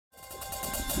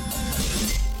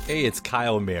Hey, it's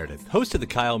Kyle Meredith, host of the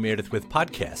Kyle Meredith With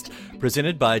podcast,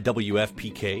 presented by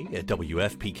WFPK at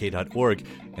WFPK.org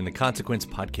and the Consequence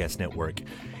Podcast Network.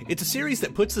 It's a series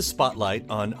that puts the spotlight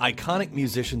on iconic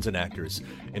musicians and actors,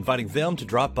 inviting them to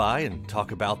drop by and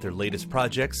talk about their latest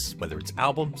projects, whether it's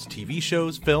albums, TV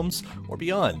shows, films, or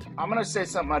beyond. I'm going to say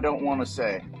something I don't want to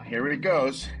say. Here it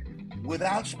goes.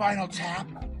 Without Spinal Tap,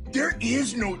 there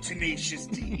is no Tenacious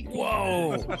D.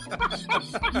 Whoa!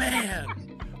 Man!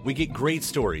 We get great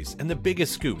stories and the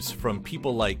biggest scoops from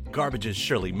people like Garbage's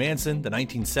Shirley Manson, the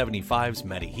 1975's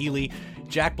Matty Healy,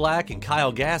 Jack Black and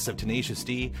Kyle Gass of Tenacious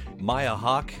D, Maya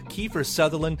Hawke, Kiefer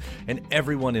Sutherland, and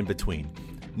everyone in between.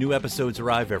 New episodes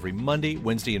arrive every Monday,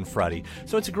 Wednesday, and Friday,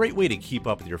 so it's a great way to keep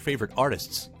up with your favorite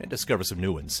artists and discover some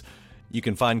new ones. You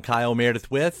can find Kyle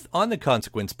Meredith With on the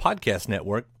Consequence Podcast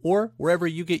Network or wherever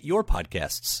you get your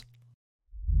podcasts.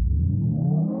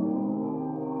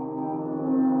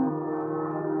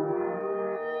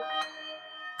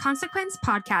 Consequence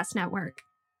Podcast Network.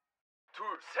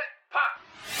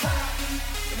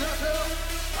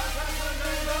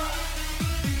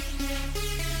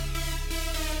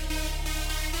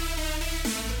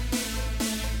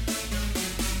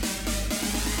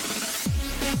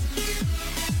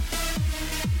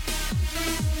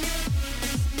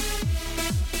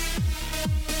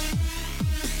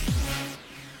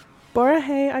 Bora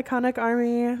hey, Iconic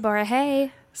Army. Bora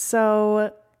hey.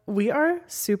 So we are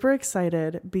super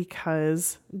excited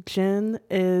because Jin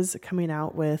is coming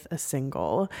out with a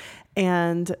single.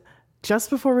 And just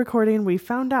before recording, we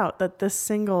found out that this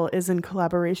single is in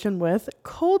collaboration with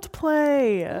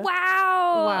Coldplay.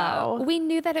 Wow. We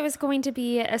knew that it was going to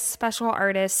be a special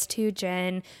artist to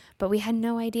Jin, but we had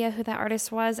no idea who that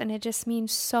artist was. And it just means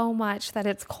so much that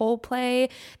it's Coldplay.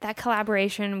 That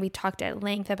collaboration, we talked at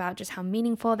length about just how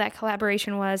meaningful that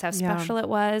collaboration was, how special it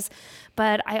was.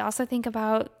 But I also think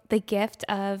about the gift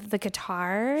of the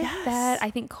guitar that I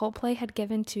think Coldplay had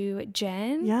given to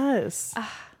Jin. Yes.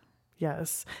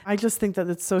 Yes. I just think that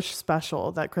it's so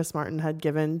special that Chris Martin had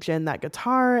given Jin that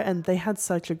guitar, and they had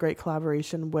such a great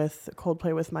collaboration with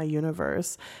Coldplay with My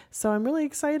Universe. So I'm really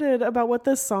excited about what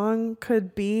this song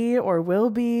could be or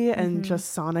will be. And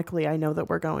just sonically, I know that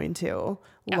we're going to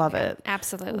love it.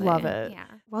 Absolutely. Love it. Yeah.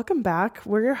 Welcome back.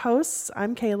 We're your hosts.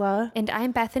 I'm Kayla. And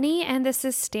I'm Bethany, and this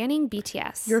is Standing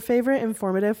BTS. Your favorite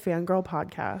informative fangirl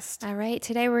podcast. All right.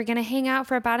 Today we're going to hang out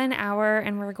for about an hour,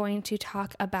 and we're going to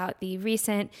talk about the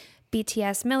recent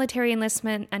BTS military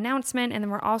enlistment announcement, and then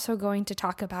we're also going to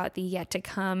talk about the yet to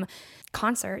come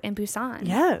concert in Busan.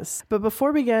 Yes. But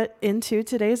before we get into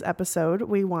today's episode,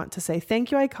 we want to say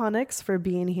thank you, Iconics, for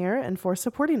being here and for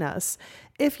supporting us.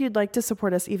 If you'd like to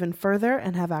support us even further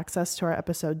and have access to our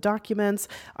episode documents,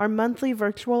 our monthly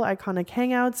virtual Iconic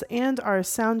Hangouts, and our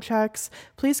sound checks,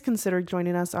 please consider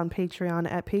joining us on Patreon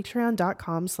at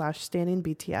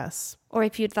patreon.com/standingbts. Or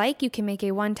if you'd like, you can make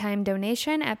a one-time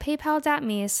donation at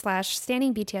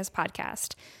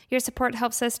paypal.me/standingbtspodcast. Your support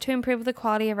helps us to improve the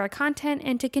quality of our content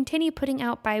and to continue putting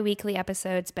out bi-weekly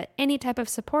episodes, but any type of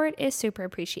support is super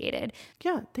appreciated.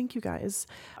 Yeah, thank you guys.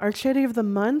 Our charity of the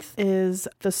month is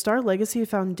the Star Legacy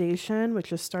Foundation,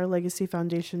 which is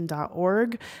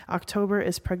starlegacyfoundation.org. October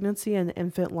is Pregnancy and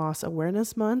Infant Loss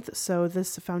Awareness Month, so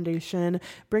this foundation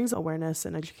brings awareness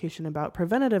and education about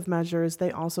preventative measures.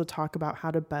 They also talk about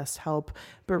how to best help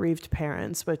bereaved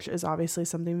parents, which is obviously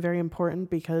something very important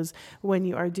because when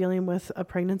you are dealing with a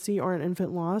pregnancy or an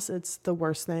infant loss, it's the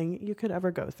worst thing you could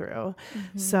ever go through.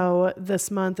 So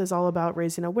this month is all about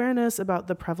raising awareness about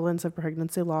the prevalence of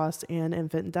pregnancy loss and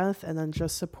infant death, and then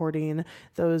just supporting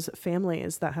those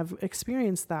families that have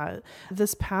experienced that.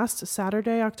 This past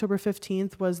Saturday, October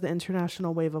 15th, was the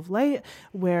International Wave of Light,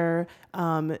 where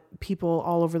people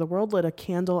all over the world lit a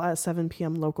candle at 7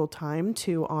 p.m. local time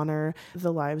to honor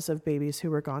the lives of babies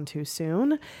who were gone too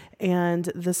soon.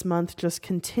 And this month just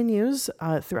continues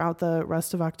throughout the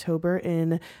rest of October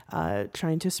in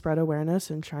trying to spread awareness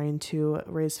and trying to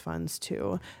raise funds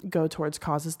to go towards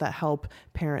causes that help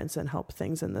parents and help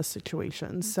things in this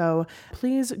situation. So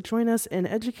please join us in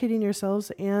educating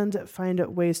yourselves and find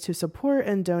ways to support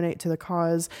and donate to the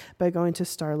cause by going to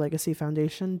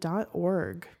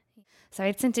starlegacyfoundation.org. So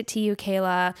I sent it to you,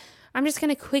 Kayla. I'm just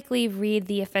going to quickly read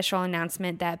the official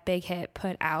announcement that Big Hit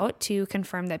put out to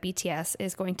confirm that BTS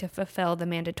is going to fulfill the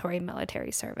mandatory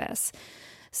military service.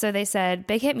 So they said,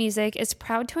 Big Hit Music is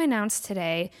proud to announce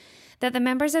today that the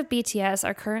members of BTS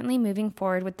are currently moving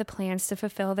forward with the plans to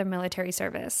fulfill their military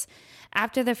service.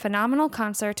 After the phenomenal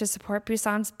concert to support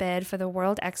Busan's bid for the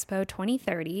World Expo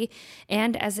 2030,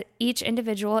 and as each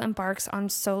individual embarks on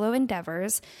solo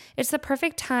endeavors, it's the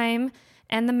perfect time,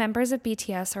 and the members of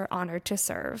BTS are honored to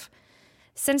serve.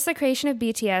 Since the creation of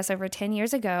BTS over 10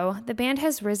 years ago, the band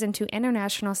has risen to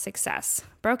international success,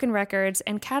 broken records,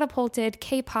 and catapulted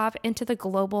K-pop into the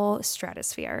global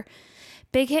stratosphere.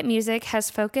 Big Hit Music has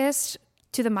focused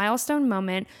to the milestone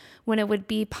moment when it would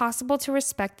be possible to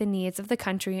respect the needs of the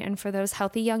country and for those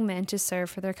healthy young men to serve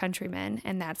for their countrymen,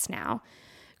 and that's now.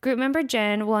 Group member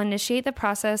Jin will initiate the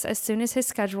process as soon as his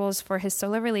schedules for his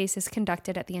solo release is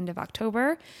conducted at the end of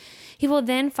October. He will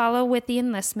then follow with the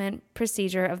enlistment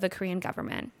procedure of the Korean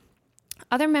government.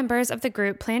 Other members of the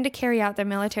group plan to carry out their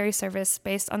military service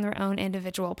based on their own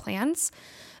individual plans.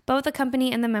 Both the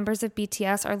company and the members of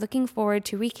BTS are looking forward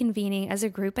to reconvening as a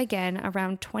group again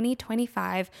around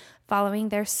 2025 following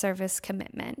their service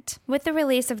commitment. With the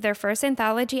release of their first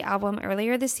anthology album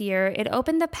earlier this year, it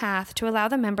opened the path to allow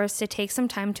the members to take some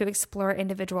time to explore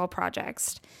individual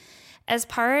projects. As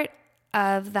part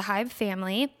of the HYBE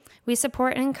family, we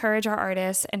support and encourage our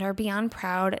artists and are beyond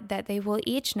proud that they will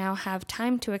each now have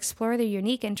time to explore their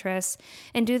unique interests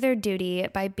and do their duty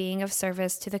by being of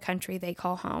service to the country they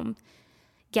call home.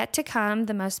 Yet to Come,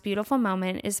 The Most Beautiful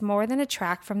Moment, is more than a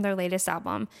track from their latest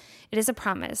album. It is a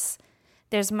promise.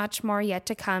 There's much more yet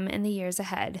to come in the years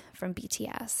ahead from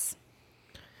BTS.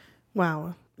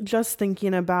 Wow. Just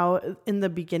thinking about in the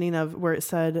beginning of where it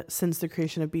said since the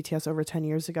creation of BTS over 10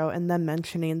 years ago, and then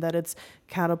mentioning that it's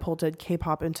catapulted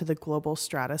K-pop into the global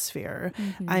stratosphere.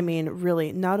 Mm-hmm. I mean,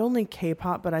 really, not only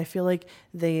K-pop, but I feel like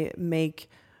they make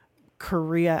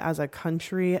Korea as a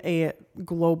country a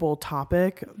global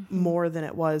topic more than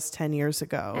it was 10 years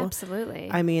ago. Absolutely.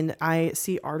 I mean, I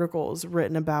see articles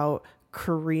written about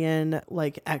Korean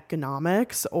like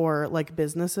economics or like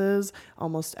businesses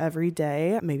almost every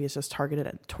day. Maybe it's just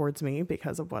targeted towards me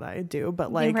because of what I do,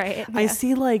 but like I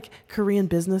see like Korean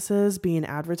businesses being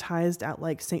advertised at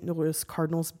like St. Louis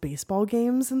Cardinals baseball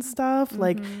games and stuff.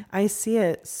 Like I see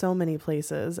it so many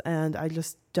places, and I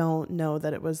just don't know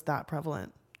that it was that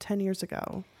prevalent 10 years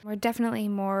ago. We're definitely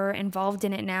more involved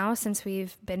in it now since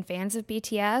we've been fans of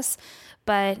BTS,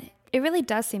 but it really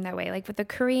does seem that way. Like with the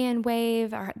Korean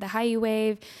wave, or the Hallyu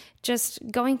wave, just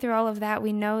going through all of that,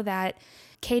 we know that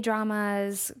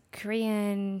K-dramas,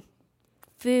 Korean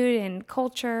food and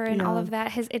culture and all of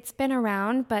that it's been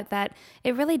around, but that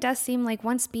it really does seem like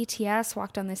once BTS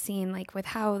walked on the scene, like with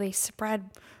how they spread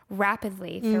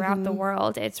rapidly throughout the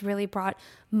world, it's really brought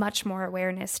much more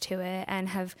awareness to it and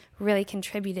have really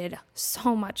contributed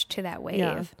so much to that wave.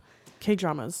 Yeah.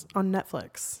 K-dramas on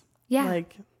Netflix. Yeah.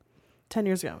 Like 10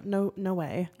 years ago. No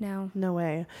way. No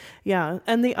way. Yeah.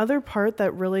 And the other part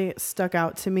that really stuck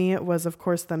out to me was, of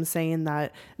course, them saying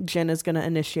that Jin is going to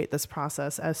initiate this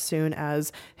process as soon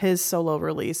as his solo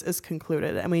release is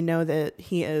concluded. And we know that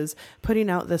he is putting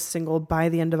out this single by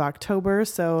the end of October.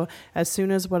 So as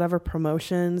soon as whatever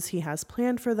promotions he has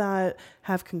planned for that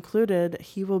have concluded,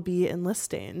 he will be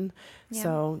enlisting. Yeah.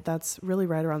 So that's really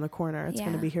right around the corner. It's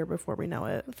going to be here before we know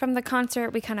it. From the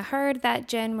concert, we kind of heard that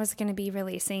Jin was going to be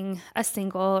releasing a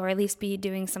single, or at least be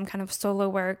doing some kind of solo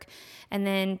work. And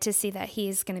then to see that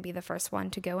he's going to be the first one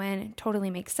to go in, it totally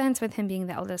makes sense with him being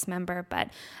the eldest member. But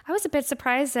I was a bit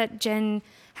surprised that Jin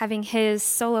having his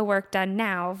solo work done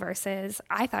now versus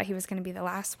I thought he was going to be the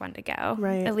last one to go.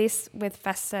 Right. At least with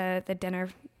Festa, the dinner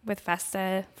with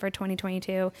Festa for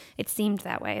 2022, it seemed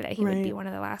that way, that he would be one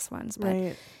of the last ones.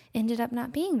 But ended up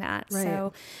not being that. Right.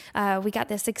 So we got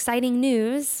this exciting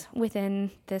news within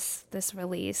this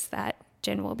release that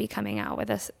Jin will be coming out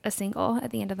with a single at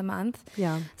the end of the month.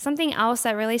 Yeah. Something else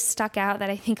that really stuck out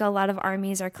that I think a lot of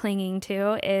ARMYs are clinging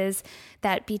to is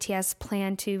that BTS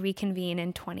plan to reconvene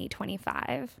in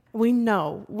 2025. We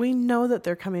know that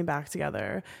they're coming back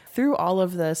together. Through all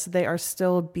of this, they are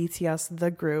still BTS,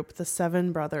 the group, the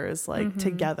 7 brothers,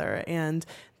 together. And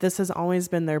this has always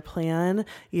been their plan.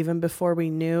 Even before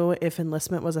we knew if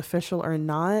enlistment was official or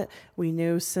not, we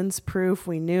knew since Proof,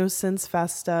 we knew since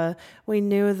Festa, we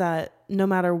knew that no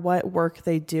matter what work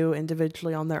they do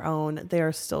individually on their own, they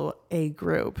are still a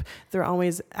group. They're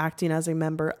always acting as a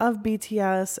member of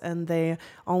BTS, and they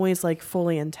always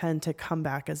fully intend to come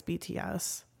back as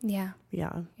BTS. Yeah.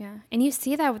 Yeah. Yeah. And you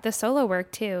see that with the solo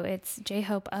work too. It's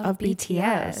J-Hope of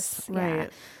BTS. Right. Yeah.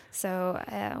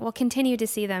 So we'll continue to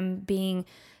see them being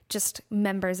just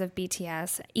members of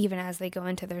BTS even as they go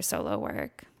into their solo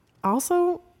work.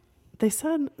 Also, they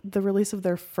said the release of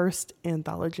their first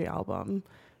anthology album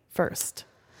first.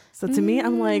 So to me,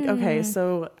 I'm like, okay,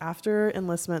 so after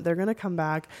enlistment, they're going to come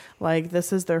back.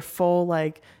 This is their full,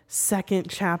 second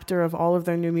chapter of all of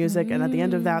their new music. And at the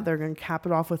end of that, they're going to cap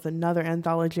it off with another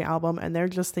anthology album. And they're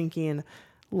just thinking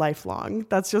lifelong.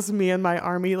 That's just me and my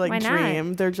ARMY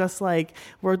dream. They're just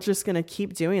we're just going to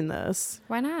keep doing this.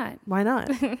 Why not? Why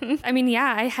not? I mean,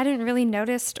 yeah, I hadn't really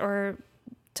noticed or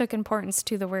took importance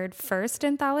to the word first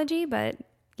anthology, but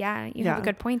yeah, you have a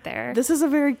good point there. This is a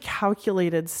very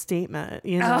calculated statement,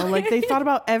 you know, like they thought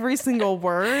about every single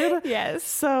word. Yes.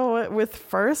 So with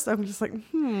first, I'm just like,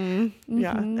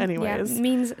 yeah. Anyways, yeah,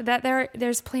 means that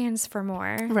there's plans for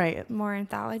more, right? More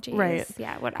anthologies, right?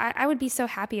 Yeah. What I would be so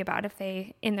happy about if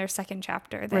they, in their second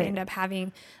chapter, they end up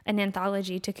having an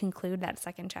anthology to conclude that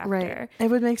second chapter. Right. It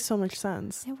would make so much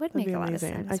sense. It would make a lot of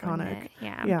sense. Iconic.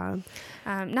 Yeah.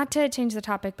 Yeah. Not to change the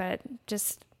topic, but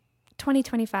just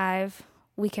 2025.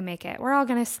 We can make it. We're all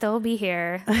going to still be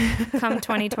here come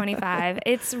 2025.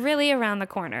 It's really around the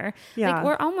corner. Yeah. Like,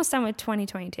 we're almost done with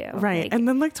 2022. Right. Like, and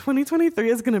then 2023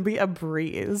 is going to be a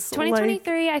breeze.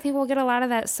 2023, I think we'll get a lot of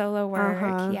that solo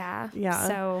work. Yeah.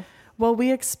 So, well,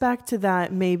 we expect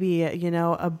that maybe,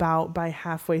 about by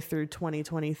halfway through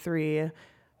 2023,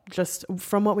 just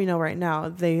from what we know right now,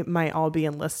 they might all be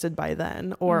enlisted by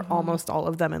then, or almost all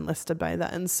of them enlisted by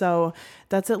then. So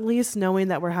that's at least knowing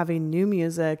that we're having new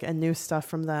music and new stuff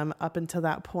from them up until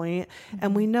that point.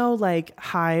 And we know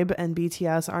HYBE and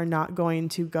BTS are not going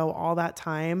to go all that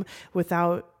time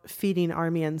without feeding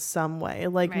ARMY in some way.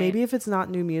 Maybe if it's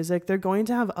not new music, they're going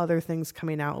to have other things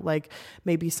coming out,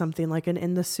 maybe something like an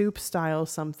In the Soup style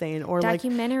something, or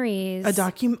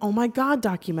documentaries, oh my God,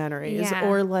 documentaries,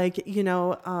 or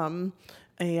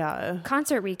a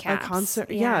concert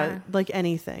recaps,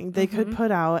 anything they could put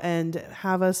out and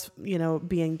have us,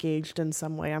 be engaged in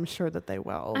some way. I'm sure that they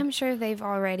will. I'm sure they've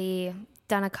already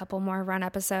done a couple more run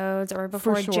episodes, or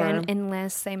before Jen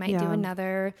enlists, they might do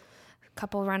another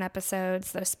couple run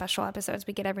episodes, those special episodes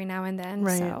we get every now and then.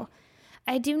 Right. So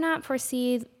I do not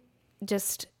foresee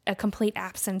just a complete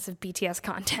absence of BTS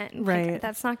content. Right.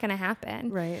 That's not going to happen.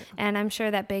 Right. And I'm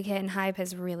sure that Big Hit and HYBE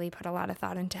has really put a lot of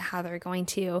thought into how they're going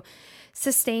to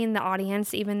sustain the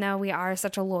audience, even though we are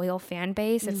such a loyal fan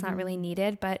base. It's not really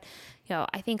needed. But,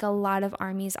 I think a lot of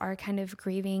ARMYs are kind of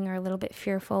grieving or a little bit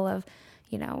fearful of,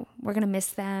 we're going to miss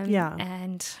them. Yeah.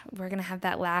 And we're going to have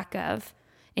that lack of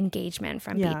engagement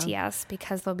from BTS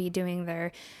because they'll be doing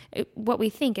what we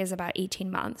think is about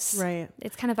 18 months. Right.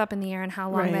 It's kind of up in the air on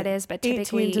how long that is, but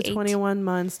typically 18 to 21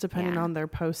 months, depending on their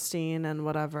posting and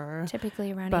whatever.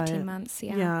 Typically around 18 months.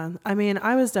 Yeah. Yeah. I mean,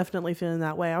 I was definitely feeling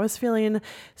that way. I was feeling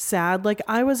sad.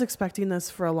 I was expecting this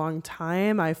for a long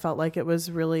time. I felt like it was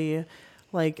really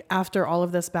after all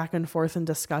of this back and forth and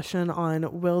discussion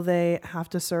on will they have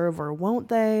to serve or won't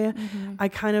they, I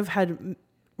kind of had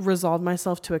resolved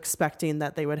myself to expecting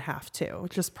that they would have to,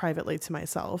 just privately to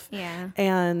myself. Yeah.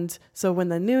 And so when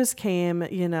the news came,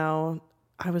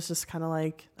 I was just kind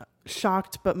of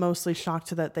shocked, but mostly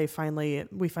shocked that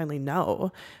we finally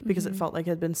know, because it felt like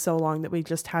it had been so long that we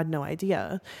just had no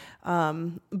idea.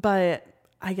 But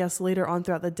I guess later on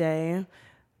throughout the day,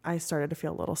 I started to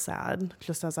feel a little sad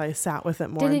just as I sat with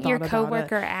it more. Didn't your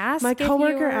coworker ask? My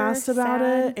coworker asked about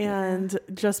it, and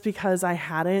just because I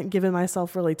hadn't given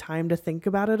myself really time to think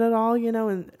about it at all,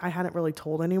 and I hadn't really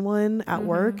told anyone at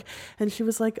work, and she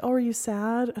was like, "Oh, are you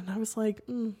sad?" And I was like,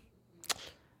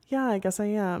 yeah, I guess I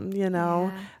am,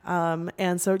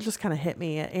 and so it just kind of hit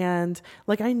me. And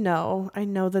I know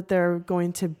that they're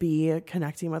going to be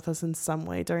connecting with us in some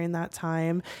way during that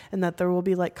time, and that there will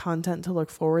be content to look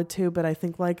forward to, but I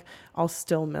think I'll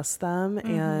still miss them.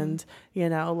 And,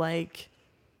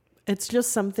 it's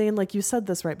just something, you said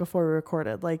this right before we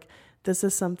recorded, this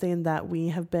is something that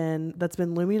that's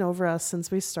been looming over us since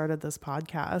we started this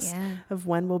podcast, of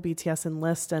when will BTS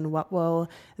enlist, and what will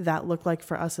that look like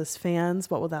for us as fans?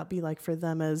 What will that be like for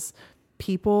them as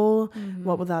people?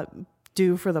 What will that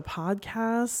do for the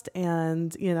podcast?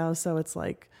 And, so it's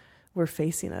we're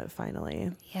facing it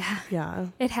finally. Yeah. Yeah.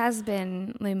 It has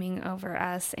been looming over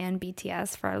us and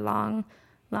BTS for a long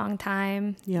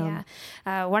time. Yeah.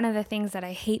 One of the things that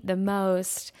I hate the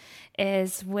most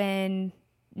is when,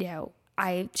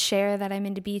 I share that I'm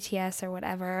into BTS or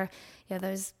whatever,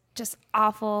 those just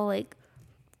awful,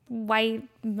 white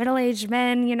middle-aged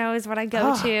men, is what I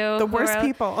go to. The worst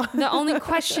people. The only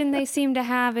question they seem to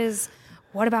have is,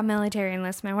 what about military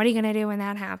enlistment? What are you going to do when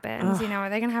that happens? Are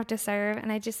they going to have to serve?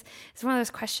 And it's one of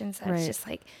those questions that's just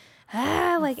it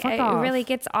really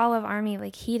gets all of ARMY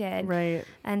heated. Right.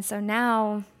 And so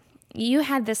now you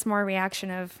had this more reaction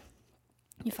of,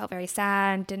 you felt very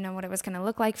sad, didn't know what it was going to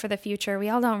look like for the future. We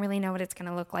all don't really know what it's going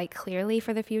to look like clearly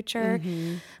for the future.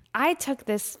 I took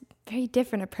this very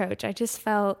different approach. I just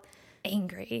felt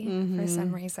angry for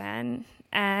some reason.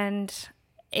 And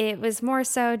it was more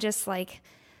so just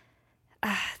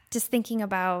just thinking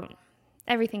about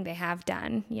everything they have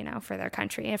done, for their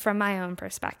country, and from my own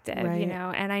perspective,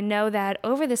 and I know that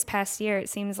over this past year, it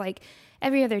seems like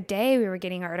every other day we were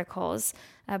getting articles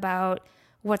about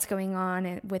what's going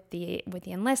on with the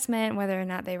enlistment, whether or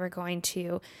not they were going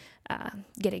to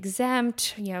get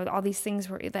exempt, all these things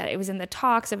that it was in the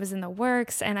talks, it was in the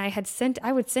works. And I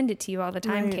would send it to you all the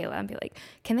time, Right. Kayla, and be like,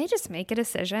 can they just make a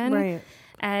decision? Right.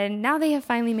 And now they have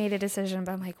finally made a decision,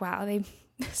 but I'm like, wow, they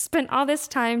spent all this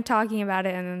time talking about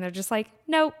it, and then they're just like,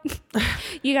 nope,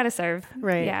 you got to serve.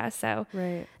 Right. Yeah. So,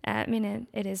 Right. I mean,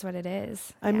 it is what it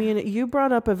is. I mean, you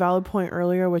brought up a valid point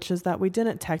earlier, which is that we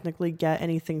didn't technically get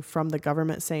anything from the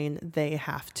government saying they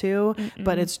have to,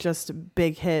 but it's just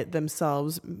Big Hit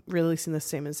themselves releasing the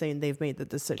statement saying they've made the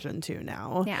decision to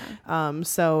now. Yeah.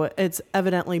 So it's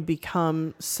evidently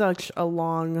become such a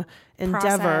long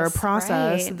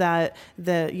process right. that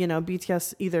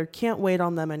BTS either can't wait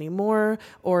on them anymore,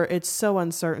 or it's so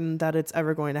uncertain that it's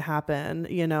ever going to happen,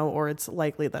 or it's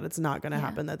likely that it's not going to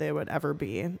happen, that they would ever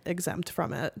be exempt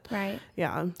from it. Right.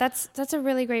 Yeah. That's a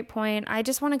really great point. I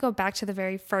just want to go back to the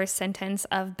very first sentence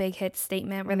of Big Hit's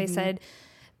statement where they said,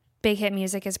 Big Hit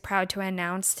Music is proud to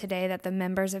announce today that the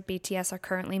members of BTS are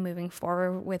currently moving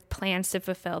forward with plans to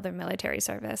fulfill their military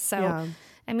service. So,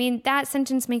 I mean, that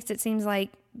sentence makes it seem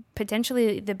like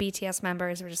potentially the BTS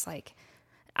members were just like,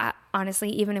 honestly,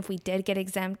 even if we did get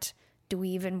exempt, do we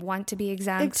even want to be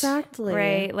exempt? Exactly.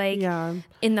 Right. Like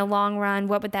in the long run,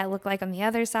 what would that look like on the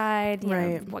other side? You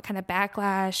know, what kind of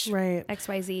backlash? Right.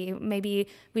 XYZ. Maybe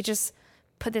we just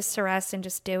put this to rest and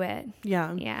just do it.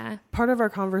 Yeah. Yeah. Part of our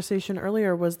conversation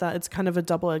earlier was that it's kind of a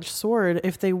double-edged sword.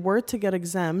 If they were to get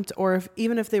exempt, or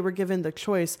even if they were given the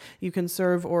choice, you can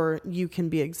serve or you can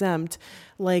be exempt.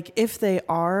 Like if they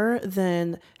are,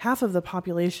 then half of the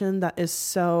population that is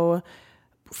so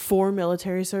for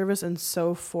military service and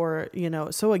so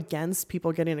against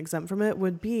people getting exempt from it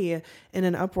would be in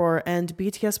an uproar, and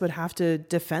BTS would have to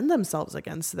defend themselves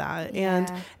against that. And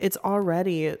it's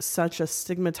already such a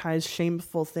stigmatized,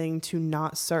 shameful thing to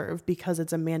not serve because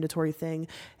it's a mandatory thing.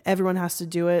 Everyone has to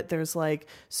do it. There's like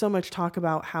so much talk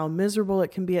about how miserable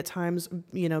it can be at times,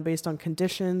 based on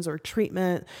conditions or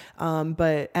treatment.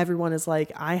 But everyone is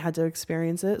like, I had to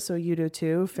experience it, so you do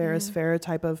too. Fair is fair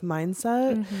type of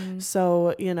mindset.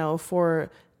 So, for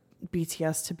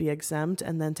BTS to be exempt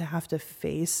and then to have to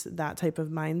face that type of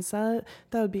mindset,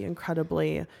 that would be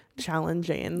incredibly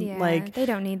challenging. Yeah, like they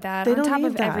don't need that. They on don't top need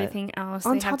of that. everything else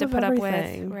On they top have to of put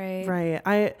everything. up with.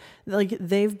 Right.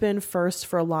 They've been first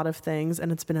for a lot of things,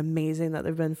 and it's been amazing that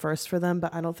they've been first for them,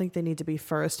 but I don't think they need to be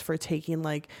first for taking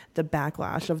like the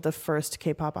backlash of the first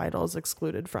K-pop idols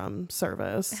excluded from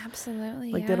service.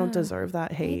 Absolutely. Like they don't deserve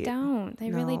that hate.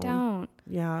 They really don't.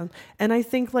 Yeah. And I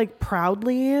think like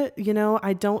proudly,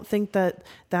 I don't think that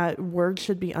that word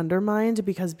should be undermined,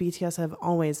 because BTS have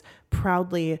always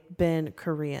proudly been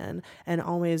Korean and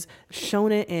always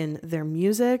shown it in their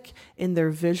music, in their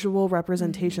visual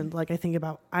representation. Like I think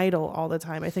about Idol all the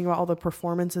time. I think about all the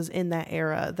performances in that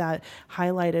era that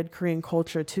highlighted Korean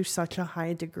culture to such a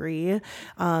high degree.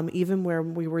 Even where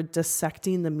we were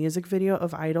dissecting the music video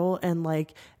of Idol, and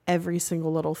like every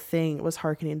single little thing was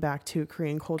hearkening back to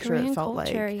Korean culture. It felt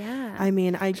like, I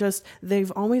mean,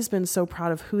 they've always been so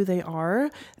proud of who they are.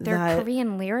 Their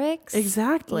Korean lyrics.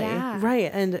 Exactly. Yeah.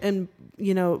 Right. And,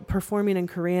 performing in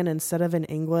Korean instead of in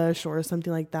English or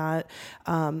something like that.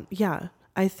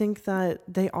 I think that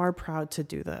they are proud to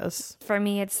do this. For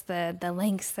me, it's the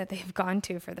lengths that they've gone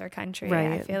to for their country.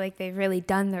 Right. I feel like they've really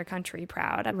done their country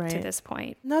proud up to this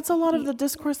point. And that's a lot of the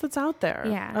discourse that's out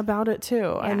there about it too.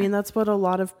 Yeah. I mean, that's what a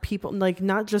lot of people, like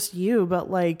not just you, but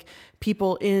like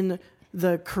people in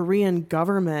the Korean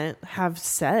government have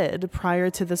said prior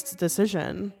to this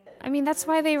decision. I mean, that's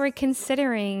why they were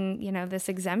considering, this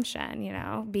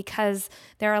exemption, because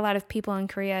there are a lot of people in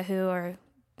Korea who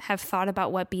have thought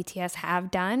about what BTS have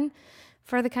done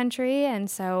for the country. And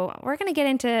so we're going to get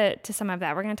into some of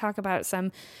that. We're going to talk about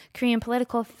some Korean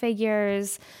political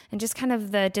figures and just kind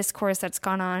of the discourse that's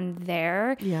gone on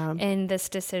there in this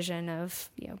decision of,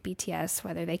 BTS,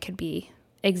 whether they could be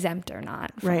exempt or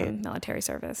not from military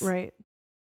service. Right.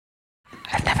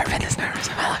 I've never been this nervous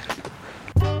in my life.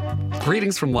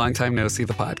 Greetings from Long Time No See,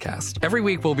 the podcast. Every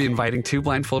week, we'll be inviting two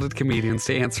blindfolded comedians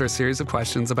to answer a series of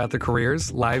questions about their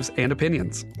careers, lives, and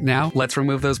opinions. Now, let's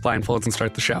remove those blindfolds and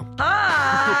start the show.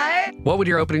 Hi! What would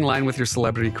your opening line with your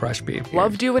celebrity crush be?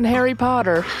 Loved you in Harry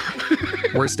Potter.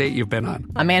 Worst date you've been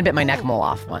on? A man bit my neck mole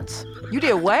off once. You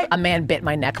did what? A man bit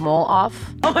my neck mole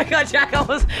off. Oh my God, Jack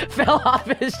almost fell off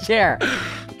his chair.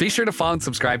 Be sure to follow and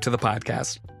subscribe to the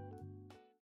podcast.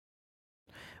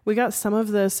 We got some of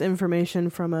this information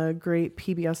from a great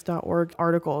PBS.org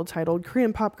article titled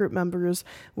Korean Pop Group Members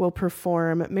Will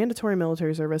Perform Mandatory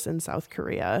Military Service in South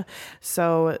Korea.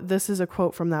 So this is a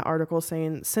quote from that article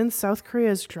saying, since South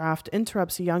Korea's draft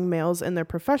interrupts young males in their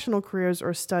professional careers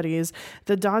or studies,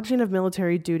 the dodging of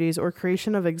military duties or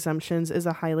creation of exemptions is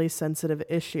a highly sensitive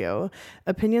issue.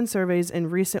 Opinion surveys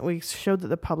in recent weeks showed that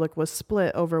the public was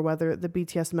split over whether the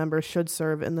BTS members should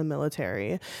serve in the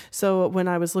military. So when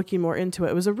I was looking more into it,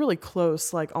 it was a really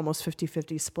close, like almost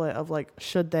 50-50 split of like,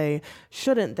 should they,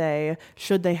 shouldn't they,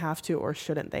 should they have to, or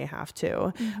shouldn't they have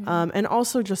to? And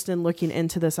also just in looking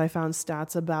into this, I found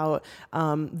stats about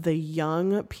the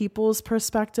young people's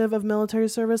perspective of military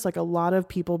service. Like a lot of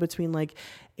people between like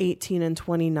 18 and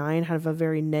 29 have a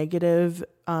very negative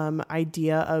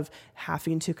idea of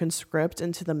having to conscript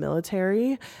into the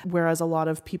military, whereas a lot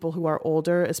of people who are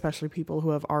older, especially people who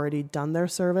have already done their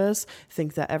service,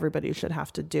 think that everybody should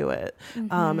have to do it.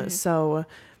 So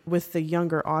with the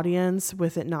younger audience,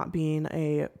 with it not being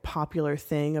a popular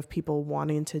thing of people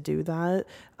wanting to do that,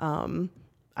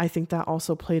 I think that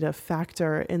also played a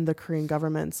factor in the Korean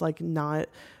government's like not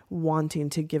wanting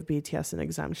to give BTS an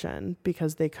exemption,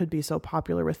 because they could be so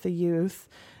popular with the youth,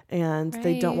 and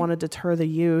they don't want to deter the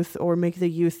youth or make the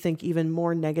youth think even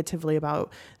more negatively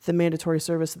about the mandatory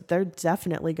service that they're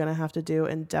definitely going to have to do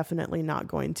and definitely not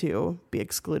going to be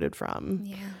excluded from.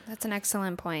 Yeah, that's an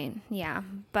excellent point. Yeah.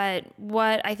 But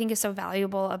what I think is so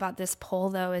valuable about this poll,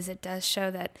 though, is it does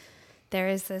show that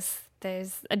there's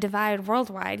a divide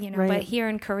worldwide, you know, but here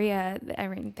in Korea, I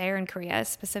mean, there in Korea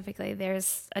specifically,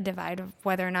 there's a divide of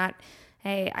whether or not,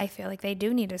 hey, I feel like they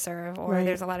do need to serve, or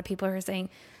there's a lot of people who are saying,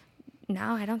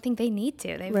 no, I don't think they need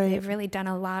to. They've really done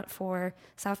a lot for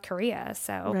South Korea.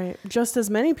 So just as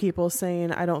many people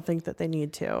saying, I don't think that they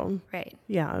need to.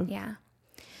 Yeah.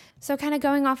 So kind of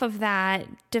going off of that,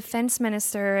 Defense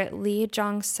Minister Lee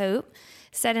Jong-suk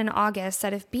said in August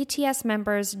that if BTS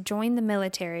members join the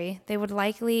military, they would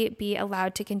likely be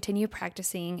allowed to continue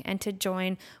practicing and to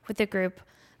join with a group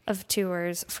of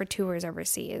tours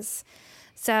overseas.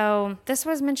 So this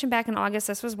was mentioned back in August.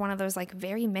 This was one of those like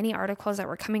very many articles that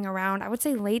were coming around, I would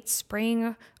say late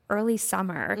spring, early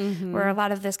summer, where a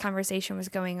lot of this conversation was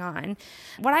going on.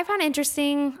 What I found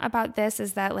interesting about this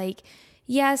is that, like,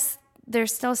 yes, they're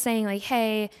still saying like,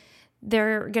 hey,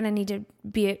 they're going to need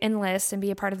to enlist and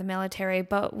be a part of the military,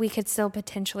 but we could still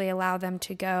potentially allow them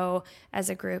to go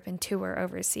as a group and tour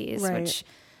overseas, which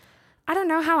I don't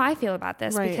know how I feel about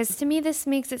this, because to me, this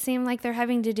makes it seem like they're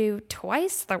having to do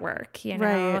twice the work. You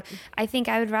know, I think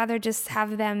I would rather just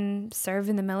have them serve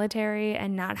in the military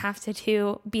and not have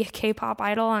to be a K-pop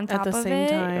idol on top of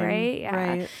it. Right.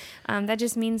 Yeah. That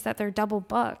just means that they're double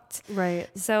booked.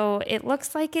 So it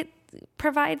looks like it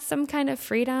provides some kind of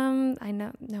freedom. I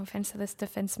know, no offense to this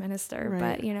defense minister,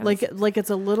 but you know, like it's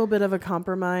a little bit of a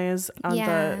compromise on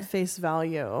the face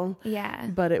value.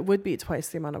 But it would be twice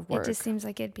the amount of work. It just seems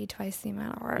like it'd be twice the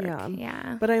amount of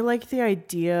work. But I like the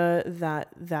idea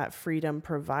that freedom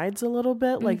provides a little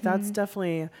bit. Like that's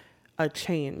definitely a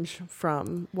change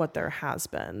from what there has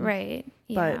been.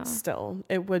 But still,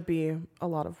 it would be a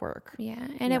lot of work.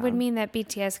 And it would mean that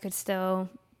BTS could still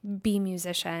be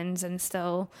musicians and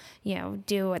still, you know,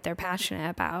 do what they're passionate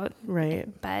about.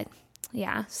 But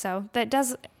so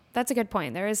that's a good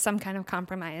point. There is some kind of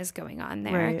compromise going on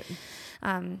there.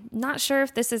 Not sure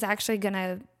if this is actually going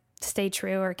to stay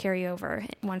true or carry over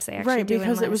once they actually do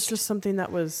because enlist. it was just something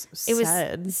that was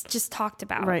said. It was just talked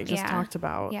about. Talked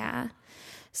about.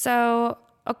 So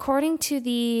according to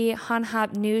the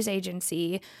Hanhap news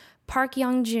agency, Park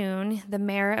Young-joon, the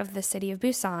mayor of the city of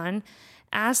Busan,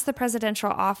 asked the presidential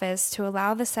office to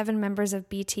allow the 7 members of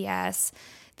BTS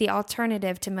the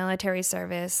alternative to military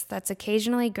service that's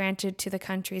occasionally granted to the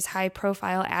country's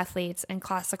high-profile athletes and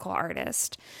classical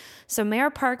artists. So Mayor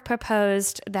Park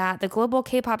proposed that the global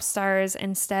K-pop stars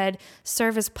instead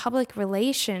serve as public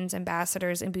relations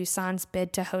ambassadors in Busan's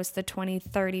bid to host the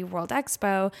 2030 World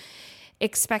Expo,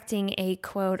 expecting a,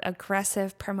 quote,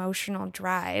 aggressive promotional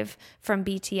drive from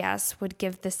BTS would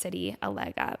give the city a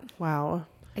leg up. Wow.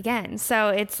 Again, so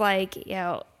it's like, you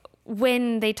know,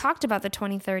 when they talked about the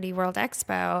 2030 World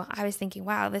Expo, I was thinking,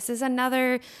 wow, this is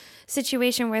another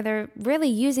situation where they're really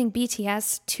using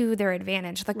BTS to their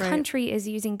advantage. The country is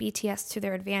using BTS to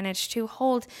their advantage to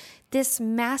hold this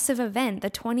massive event, the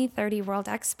 2030 World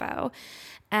Expo.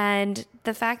 And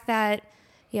the fact that,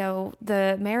 you know,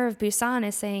 the mayor of Busan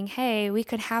is saying, hey, we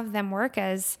could have them work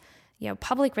as, you know,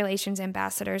 public relations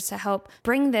ambassadors to help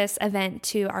bring this event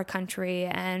to our country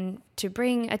and to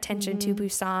bring attention to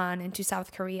Busan and to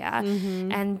South Korea.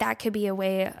 And that could be a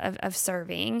way of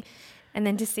serving. And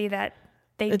then to see that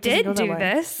they It doesn't did go that do way.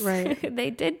 this. Right.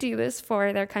 They did do this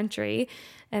for their country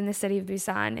and the city of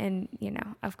Busan. And,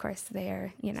 of course, they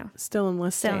are, Still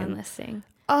enlisting. still enlisting.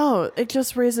 Oh, it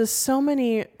just raises so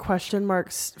many question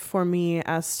marks for me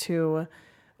as to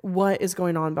what is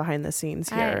going on behind the scenes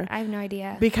here. I have no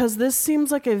idea. Because this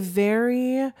seems like a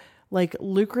very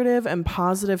lucrative and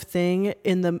positive thing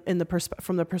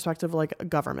from the perspective of a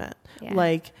government.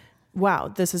 Yeah. Wow,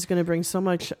 this is going to bring so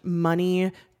much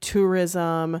money,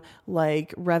 tourism,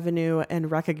 revenue and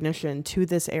recognition to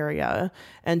this area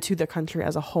and to the country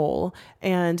as a whole.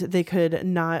 And they could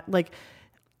not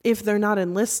if they're not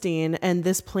enlisting and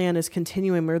this plan is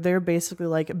continuing where they're basically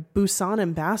Busan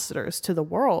ambassadors to the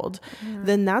world,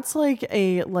 then that's an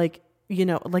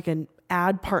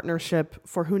ad partnership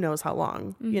for who knows how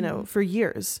long, for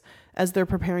years as they're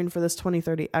preparing for this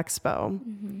 2030 Expo.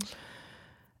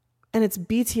 And it's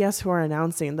BTS who are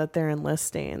announcing that they're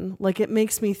enlisting. It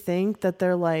makes me think that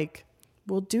they're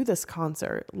we'll do this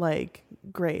concert,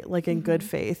 great, in good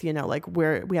faith,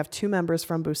 where we have 2 members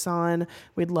from Busan.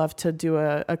 We'd love to do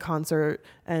a concert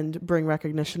and bring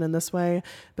recognition in this way.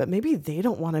 But maybe they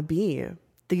don't want to be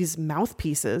these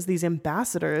mouthpieces, these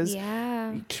ambassadors,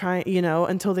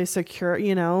 until they secure,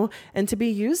 and to be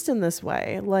used in this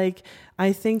way.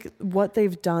 I think what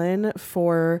they've done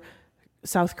for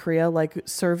South Korea,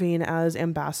 serving as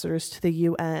ambassadors to the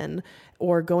UN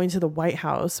or going to the White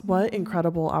House, what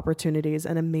incredible opportunities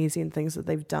and amazing things that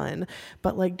they've done.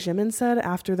 But Jimin said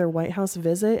after their White House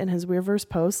visit in his Weverse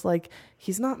post,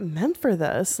 he's not meant for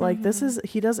this.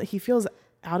 He feels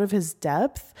out of his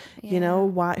depth.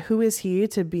 Who is he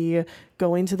to be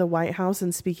going to the White House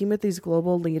and speaking with these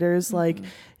global leaders,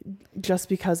 just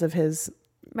because of his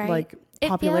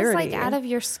popularity. It feels out of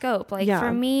your scope.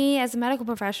 For me as a medical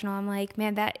professional, I'm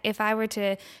man, that if I were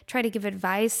to try to give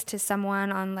advice to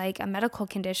someone on a medical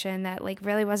condition that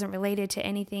really wasn't related to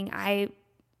anything I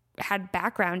had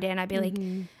background in, I'd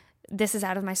be this is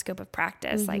out of my scope of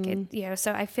practice.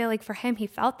 So I feel for him, he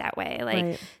felt that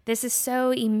way. This is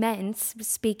so immense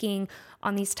speaking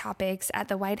on these topics at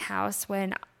the White House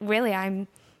when really I'm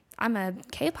a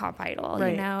K-pop idol,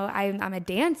 right. I'm a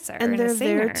dancer and they're a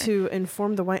singer. there to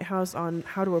inform the White House on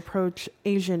how to approach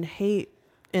Asian hate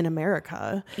in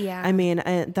America. Yeah. I mean,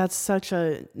 that's such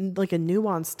a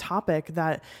nuanced topic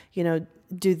that,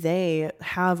 do they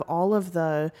have all of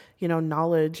the,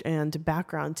 knowledge and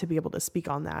background to be able to speak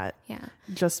on that? Yeah.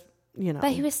 Just,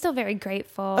 But he was still very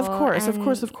grateful. Of course.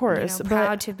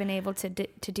 Proud to have been able to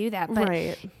do that. But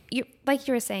right. You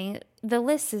were saying, the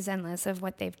list is endless of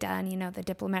what they've done. The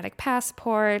diplomatic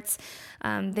passports.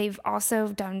 They've also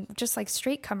done just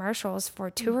straight commercials for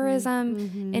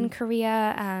tourism in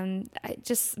Korea.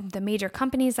 Just the major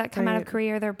companies that come out of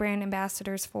Korea, they're brand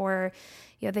ambassadors for.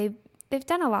 They've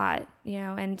done a lot.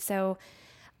 And so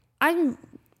I'm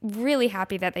really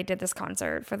happy that they did this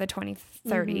concert for the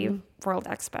 2030 World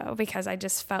Expo, because I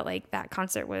just felt that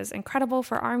concert was incredible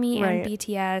for ARMY and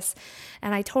BTS.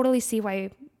 And I totally see why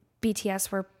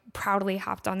BTS were proudly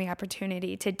hopped on the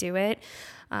opportunity to do it.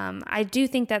 I do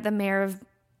think that the mayor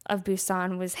of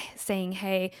Busan was saying,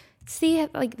 hey, see,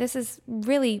 this is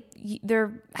really,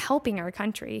 they're helping our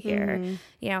country here,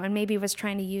 and maybe was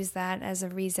trying to use that as a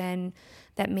reason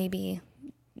that maybe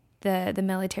the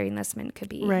military enlistment could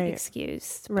be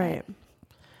excused. Right.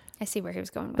 I see where he was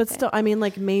going with it. But still, I mean,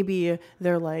 maybe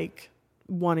they're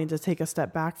wanting to take a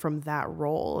step back from that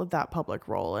role, that public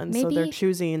role. And maybe so they're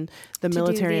choosing the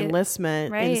military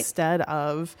enlistment instead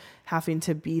of having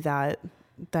to be that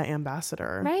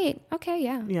ambassador. Right. Okay.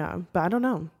 Yeah. Yeah. But I don't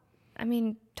know. I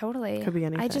mean, totally. Could be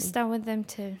anything. I just don't want them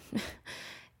to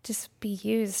just be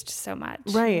used so much.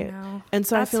 Right. And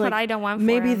so that's I feel what I don't want for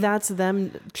maybe him. That's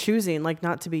them choosing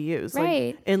not to be used.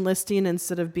 Right. Enlisting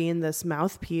instead of being this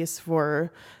mouthpiece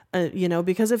for,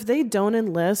 because if they don't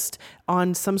enlist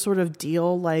on some sort of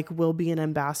deal, we'll be an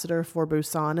ambassador for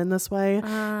Busan in this way,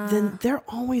 then they're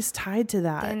always tied to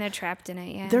that. Then they're trapped in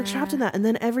it. Yeah. They're trapped in that. And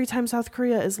then every time South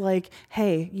Korea is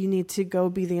hey, you need to go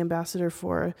be the ambassador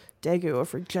for Daegu or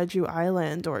for Jeju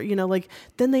Island or,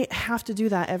 then they have to do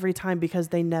that every time because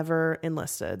they never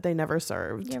enlisted. They never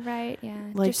served. You're right. Yeah.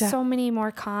 There's so many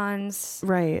more cons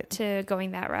to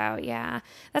going that route. Yeah.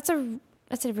 That's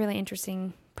a really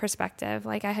interesting perspective.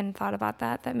 I hadn't thought about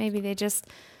that maybe they just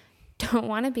don't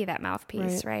want to be that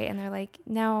mouthpiece. Right. And they're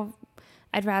no,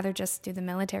 I'd rather just do the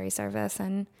military service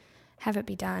and have it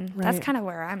be done. That's kind of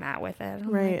where I'm at with it.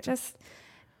 I'm just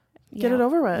get it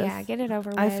over with. Yeah. Get it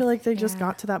over with. I feel they just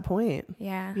got to that point.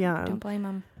 Yeah. Yeah. Don't blame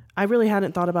them. I really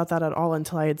hadn't thought about that at all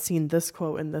until I had seen this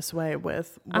quote in this way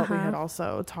with what we had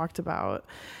also talked about.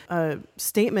 A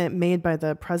statement made by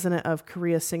the president of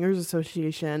Korea Singers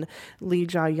Association, Lee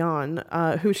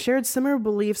Ja-yeon, who shared similar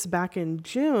beliefs back in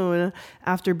June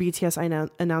after BTS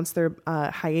announced their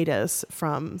hiatus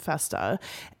from Festa.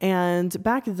 And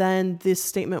back then, this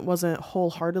statement wasn't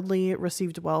wholeheartedly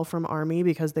received well from ARMY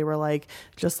because they were like,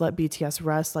 just let BTS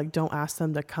rest, like don't ask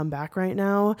them to come back right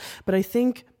now. But I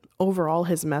think overall,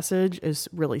 his message is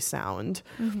really sound.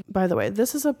 By the way,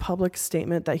 this is a public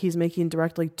statement that he's making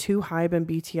directly to HYBE and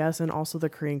BTS and also the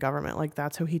Korean government. Like,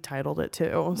 that's how he titled it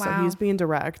too. Wow. So he's being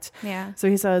direct. Yeah. So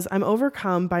he says, I'm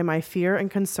overcome by my fear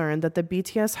and concern that the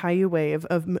BTS Hallyu wave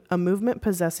of a movement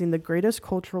possessing the greatest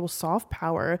cultural soft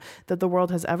power that the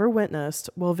world has ever witnessed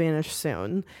will vanish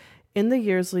soon. In the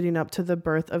years leading up to the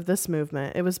birth of this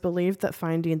movement, it was believed that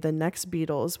finding the next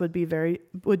Beatles would be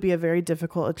a very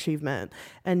difficult achievement.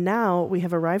 And now we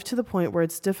have arrived to the point where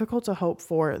it's difficult to hope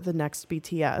for the next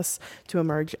BTS to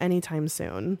emerge anytime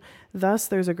soon. Thus,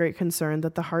 there's a great concern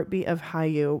that the heartbeat of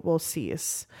Hallyu will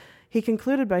cease. He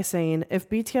concluded by saying, if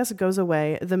BTS goes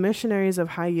away, the missionaries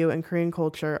of Hallyu and Korean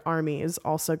culture, ARMYs,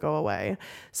 also go away.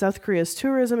 South Korea's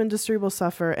tourism industry will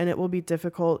suffer, and it will be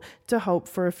difficult to hope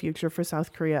for a future for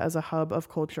South Korea as a hub of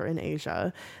culture in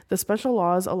Asia. The special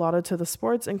laws allotted to the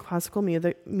sports and classical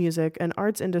music and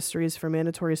arts industries for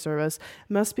mandatory service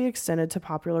must be extended to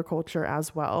popular culture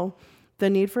as well. The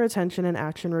need for attention and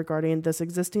action regarding this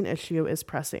existing issue is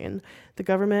pressing. The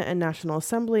government and National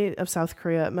Assembly of South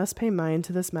Korea must pay mind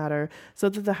to this matter so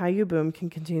that the Hallyu boom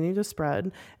can continue to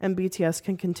spread and BTS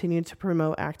can continue to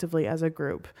promote actively as a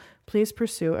group. Please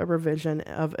pursue a revision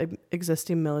of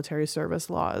existing military service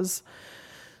laws.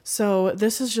 So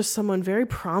this is just someone very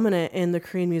prominent in the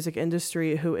Korean music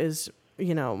industry who is,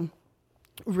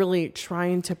 really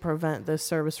trying to prevent this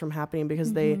service from happening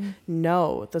because they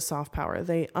know the soft power.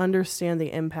 They understand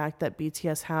the impact that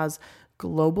BTS has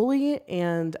globally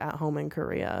and at home in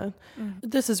Korea.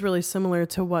 This is really similar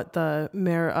to what the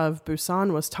mayor of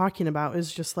Busan was talking about,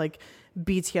 is just like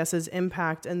BTS's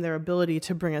impact and their ability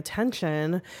to bring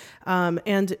attention.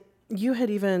 And you had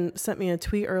even sent me a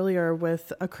tweet earlier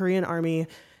with a Korean ARMY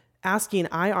asking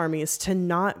iARMYs to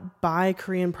not buy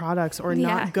Korean products or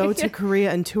not go to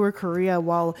Korea and tour Korea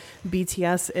while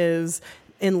BTS is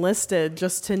enlisted,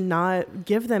 just to not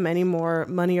give them any more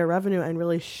money or revenue and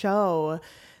really show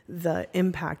the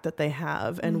impact that they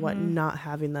have and what not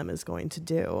having them is going to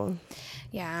do.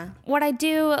 Yeah. What I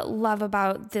do love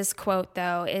about this quote,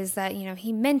 though, is that,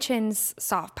 he mentions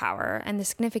soft power and the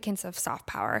significance of soft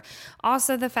power.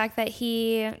 Also, the fact that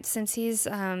since he's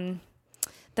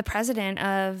the president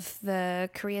of the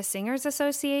Korea Singers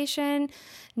Association,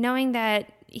 knowing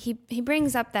that he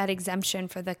brings up that exemption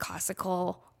for the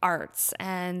classical arts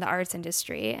and the arts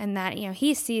industry, and that,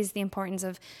 he sees the importance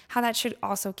of how that should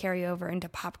also carry over into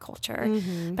pop culture.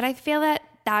 But I feel that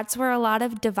that's where a lot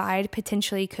of divide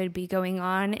potentially could be going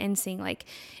on, and seeing like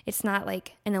it's not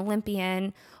like an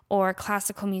Olympian or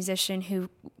classical musician who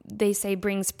they say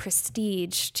brings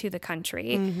prestige to the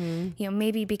country.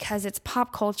 Maybe because it's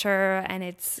pop culture and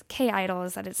it's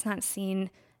K-idols, that it's not seen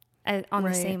on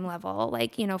the same level.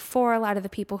 Like, for a lot of the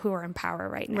people who are in power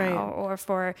right now, or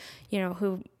for,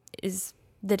 who is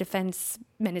the defense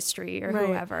ministry or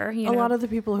whoever. A lot of the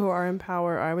people who are in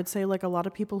power, I would say, like a lot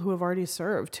of people who have already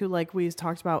served, who, like we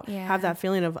talked about, have that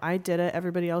feeling of, I did it,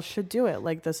 everybody else should do it.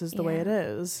 Like, this is the way it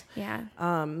is.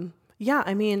 Yeah,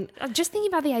 I mean, just thinking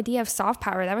about the idea of soft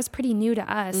power, that was pretty new to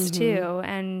us too.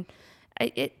 And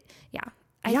I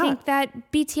think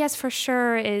that BTS for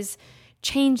sure is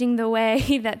changing the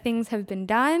way that things have been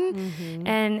done.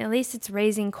 And at least it's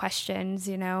raising questions,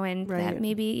 and that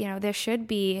maybe, there should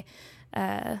be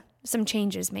some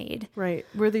changes made. Right.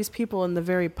 Where these people in the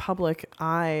very public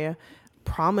eye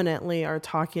prominently are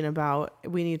talking about,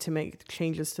 we need to make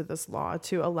changes to this law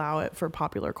to allow it for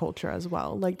popular culture as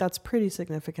well. Like, that's pretty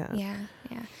significant. Yeah.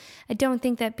 I don't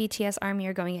think that BTS ARMY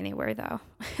are going anywhere, though.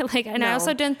 I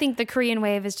also don't think the Korean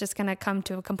wave is just going to come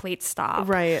to a complete stop.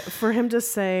 Right. For him to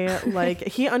say, like,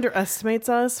 he underestimates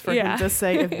us. For him to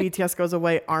say, if BTS goes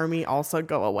away, ARMY also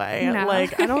go away. No.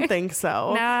 Like, I don't think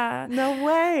so. Nah. No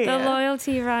way. The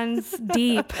loyalty runs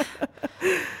deep.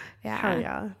 Hell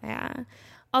yeah. Yeah.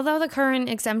 Although the current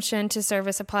exemption to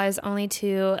service applies only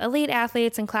to elite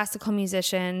athletes and classical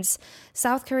musicians,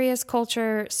 South Korea's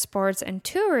Culture, Sports, and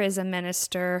Tourism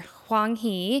Minister Hwang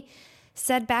Hee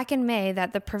said back in May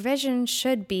that the provision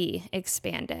should be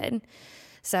expanded.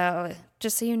 So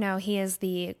just so you know, he is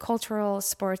the Cultural,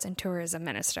 Sports, and Tourism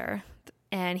Minister.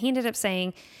 And he ended up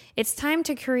saying, it's time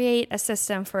to create a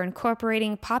system for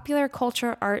incorporating popular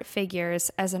culture art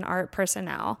figures as an art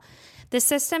personnel. The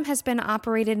system has been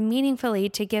operated meaningfully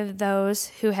to give those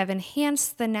who have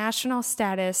enhanced the national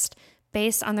status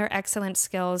based on their excellent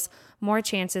skills more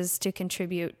chances to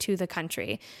contribute to the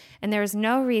country. And there is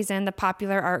no reason the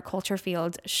popular art culture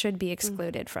field should be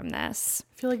excluded from this.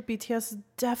 I feel like BTS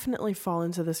definitely fall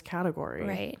into this category.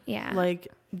 Right, yeah. Like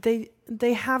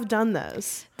they have done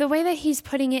this. The way that he's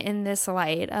putting it in this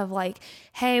light of like,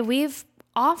 hey, we've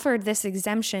offered this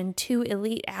exemption to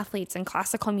elite athletes and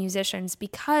classical musicians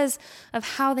because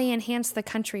of how they enhance the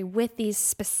country with these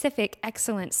specific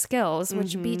excellent skills,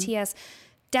 which BTS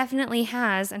definitely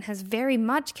has and has very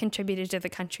much contributed to the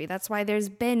country. That's why there's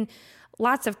been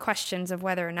lots of questions of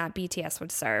whether or not BTS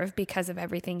would serve because of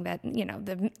everything that, you know,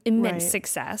 the immense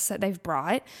success that they've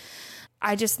brought.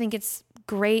 I just think it's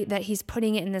great that he's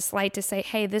putting it in this light to say,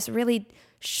 hey, this really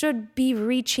should be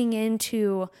reaching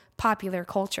into popular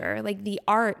culture, like the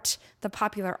art, the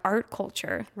popular art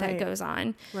culture that goes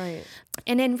on. Right.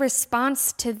 And in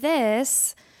response to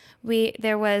this,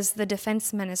 there was the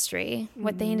Defense Ministry.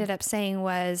 What they ended up saying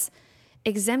was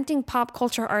exempting pop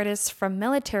culture artists from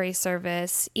military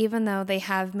service, even though they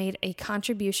have made a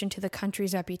contribution to the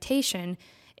country's reputation,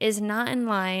 is not in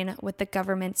line with the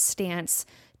government's stance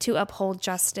to uphold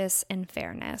justice and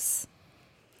fairness.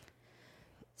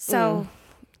 So,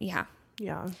 yeah.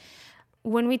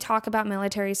 When we talk about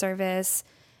military service,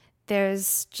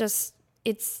 there's just,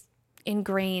 it's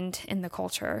ingrained in the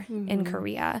culture in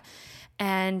Korea.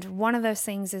 And one of those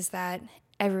things is that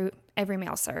every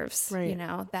male serves, you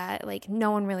know, that like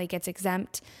no one really gets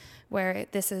exempt, where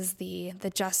this is the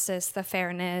justice, the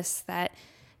fairness that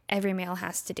every male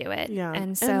has to do it. Yeah.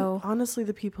 And so honestly,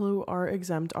 the people who are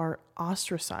exempt are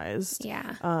ostracized.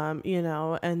 Yeah. You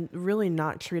know, and really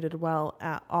not treated well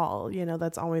at all. You know,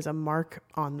 that's always a mark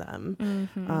on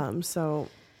them. So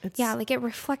it's, yeah, like it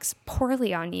reflects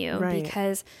poorly on you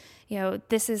because, you know,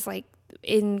 this is like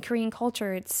in Korean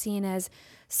culture, it's seen as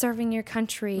serving your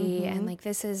country and like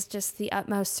this is just the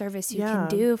utmost service you can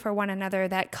do for one another,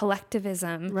 that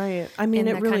collectivism. Right. I mean,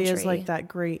 it really is country. like that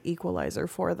great equalizer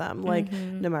for them. Like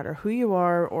no matter who you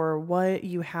are or what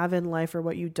you have in life or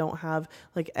what you don't have,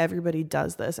 like everybody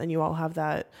does this and you all have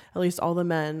that, at least all the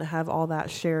men have all that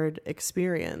shared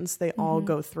experience. They all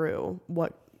go through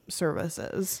what service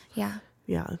is. Yeah.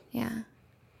 Yeah. Yeah.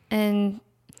 And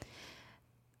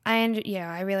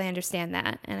I really understand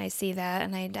that, and I see that,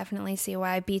 and I definitely see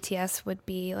why BTS would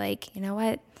be like, you know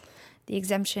what, the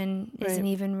exemption isn't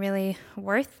even really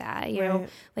worth that. You know,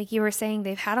 like you were saying,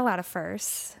 they've had a lot of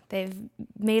firsts, they've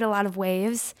made a lot of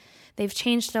waves, they've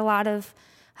changed a lot of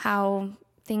how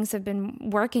things have been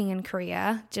working in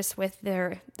Korea just with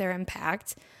their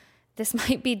impact. This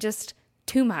might be just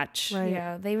too much. You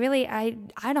know, they really, I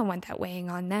don't want that weighing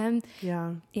on them.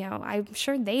 Yeah. You know, I'm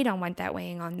sure they don't want that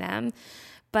weighing on them.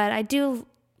 But I do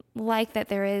like that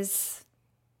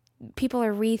people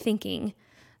are rethinking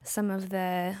some of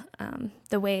the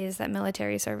ways that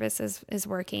military service is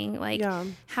working. Like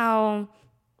how,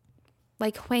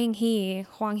 like Hwang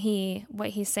Hee,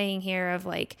 what he's saying here of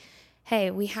like,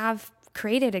 hey, we have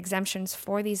created exemptions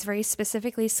for these very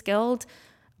specifically skilled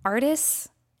artists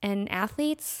and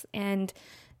athletes, and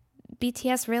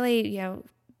BTS really, you know,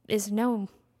 is no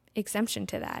exemption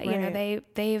to that. You know,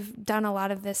 they've done a lot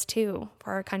of this too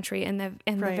for our country in the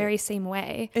very same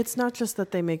way. It's not just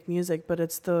that they make music, but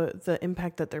it's the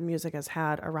impact that their music has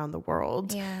had around the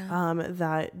world.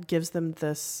 That gives them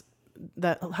this,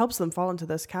 that helps them fall into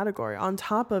this category on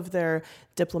top of their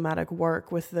diplomatic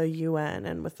work with the UN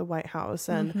and with the White House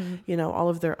and you know, all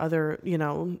of their other, you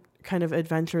know, kind of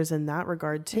adventures in that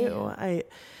regard too.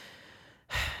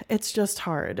 It's just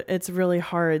hard. It's really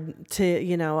hard to,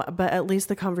 you know, but at least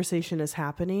the conversation is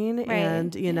happening.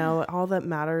 And, you know, all that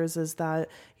matters is that,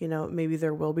 you know, maybe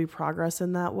there will be progress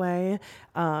in that way.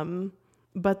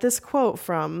 But this quote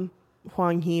from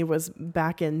Hwang Hee was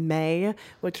back in May,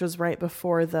 which was right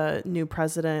before the new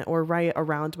president, or right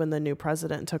around when the new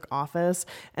president took office.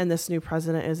 And this new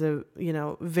president is a, you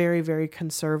know, very, very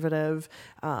conservative.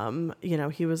 You know,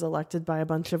 he was elected by a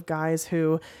bunch of guys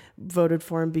who voted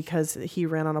for him because he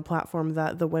ran on a platform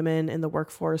that the women in the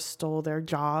workforce stole their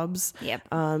jobs.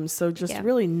 So just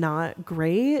really not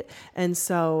great. And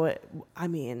so, I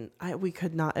mean, we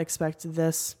could not expect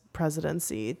this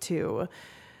presidency to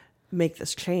make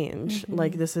this change.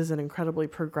 Like, this is an incredibly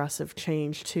progressive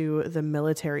change to the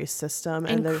military system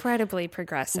and incredibly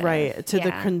progressive, to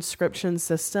the conscription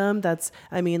system. That's,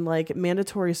 I mean, like,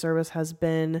 mandatory service has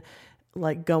been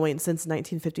like going since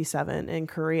 1957 in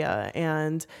Korea,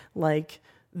 and like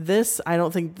I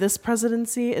don't think this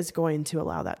presidency is going to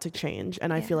allow that to change.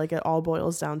 And I feel like it all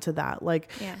boils down to that. Like,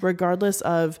 regardless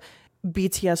of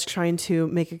BTS trying to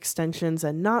make extensions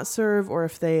and not serve, or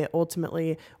if they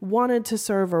ultimately wanted to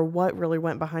serve, or what really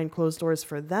went behind closed doors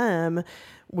for them,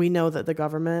 we know that the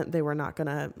government, they were not going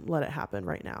to let it happen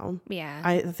right now. Yeah.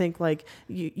 I think like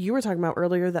you were talking about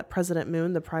earlier, that President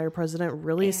Moon, the prior president,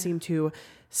 really seemed to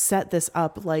set this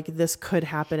up like this could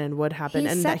happen and would happen,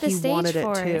 and that he wanted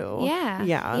it too.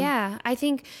 Yeah. I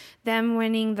think them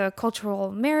winning the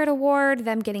Cultural Merit Award,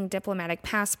 them getting diplomatic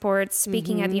passports,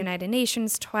 speaking at the United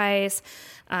Nations twice,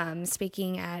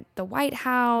 speaking at the White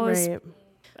House. Right.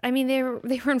 I mean, they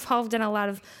were involved in a lot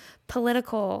of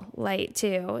political light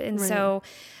too. And so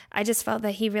I just felt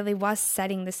that he really was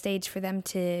setting the stage for them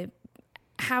to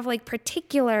have like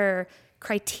particular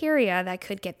criteria that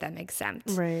could get them exempt.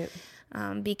 Right.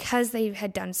 Because they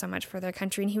had done so much for their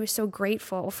country, and he was so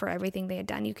grateful for everything they had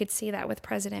done. You could see that with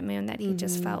President Moon, that he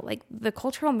just felt like the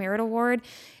Cultural Merit Award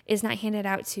is not handed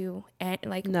out to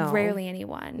rarely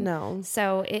anyone. No.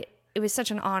 So it was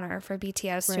such an honor for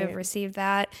BTS to have received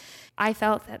that. I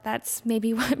felt that that's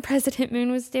maybe what President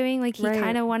Moon was doing. Like he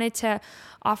kind of wanted to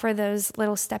offer those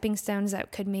little stepping stones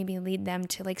that could maybe lead them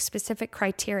to like specific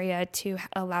criteria to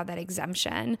allow that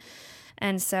exemption.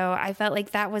 And so I felt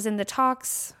like that was in the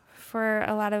talks for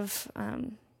a lot of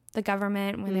the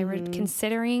government when they were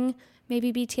considering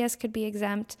maybe BTS could be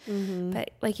exempt.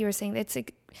 But like you were saying,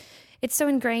 it's so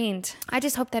ingrained. I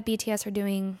just hope that BTS are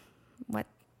doing what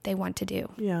they want to do.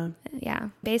 Yeah.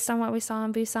 Based on what we saw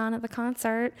in Busan at the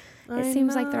concert, it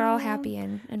seems like they're all happy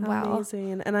and well.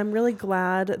 Amazing. And I'm really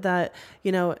glad that,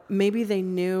 maybe they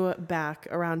knew back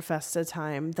around Festa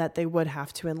time that they would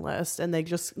have to enlist, and they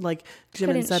just, like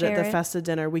Jimin said at the Festa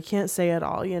dinner, we can't say it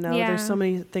all, there's so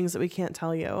many things that we can't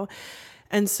tell you.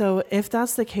 And so if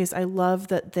that's the case, I love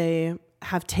that they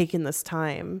have taken this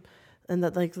time, and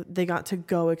that like they got to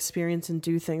go experience and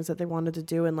do things that they wanted to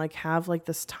do, and like have like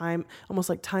this time, almost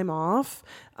like time off,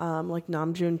 like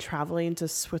Namjoon traveling to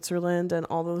Switzerland and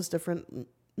all those different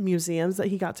museums that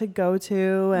he got to go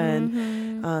to,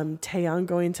 and Taeyong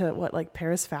going to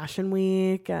Paris Fashion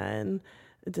Week, and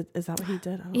is that what he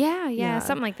did? Yeah,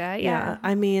 something like that. Yeah.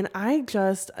 I mean,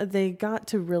 they got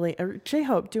to really,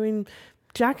 J-Hope doing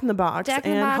Jack in the Box and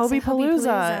Hobie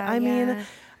Palooza. I mean,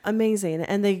 amazing.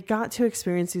 And they got to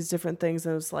experience these different things.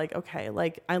 And it was like, okay,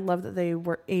 like I love that they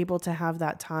were able to have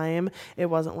that time. It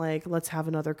wasn't like, let's have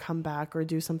another comeback or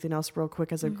do something else real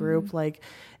quick as a group. Like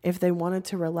if they wanted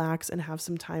to relax and have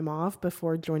some time off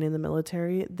before joining the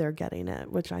military, they're getting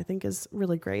it, which I think is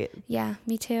really great. Yeah,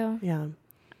 me too. Yeah.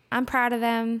 I'm proud of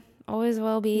them. Always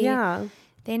will be. Yeah.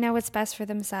 They know what's best for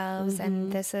themselves.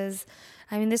 And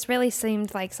this really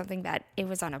seemed like something that it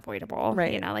was unavoidable.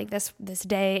 Right. Like this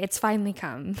day, it's finally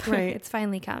come. Right. It's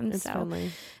finally come. It's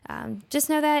finally. Just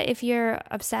know that if you're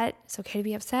upset, it's okay to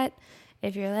be upset.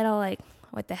 If you're a little like,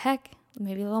 what the heck?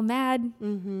 Maybe a little mad.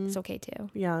 It's okay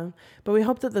too. Yeah. But we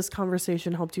hope that this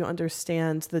conversation helped you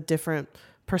understand the different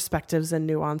perspectives and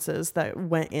nuances that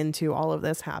went into all of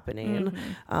this happening,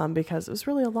 because it was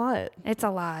really a lot. It's a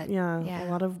lot. Yeah. A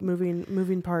lot of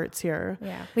moving parts here.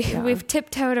 Yeah. We've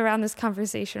tiptoed around this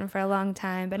conversation for a long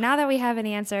time, but now that we have an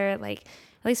answer, like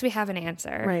at least we have an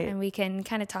answer, right? And we can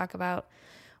kind of talk about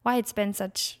why it's been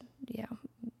such,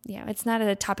 it's not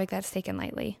a topic that's taken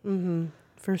lightly.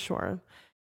 For sure.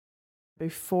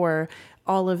 Before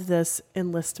all of this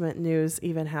enlistment news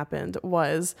even happened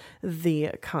was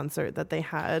the concert that they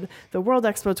had, the World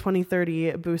Expo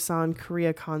 2030 Busan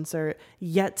Korea concert,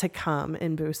 yet to come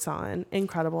in Busan.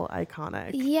 Incredible,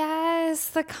 iconic. Yes,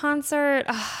 the concert,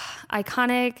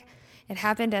 iconic. It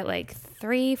happened at like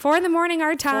 4 in the morning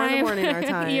our time.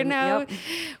 Yep.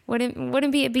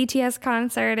 Wouldn't be a BTS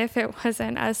concert if it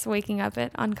wasn't us waking up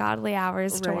at ungodly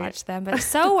hours to watch them, but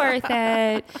so worth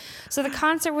it. So the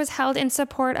concert was held in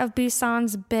support of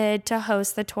Busan's bid to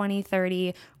host the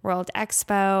 2030 World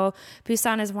Expo.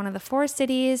 Busan is one of the 4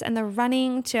 cities in the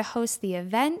running to host the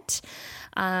event.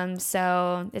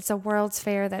 So it's a World's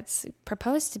Fair that's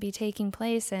proposed to be taking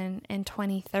place in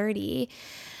 2030.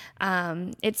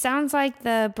 It sounds like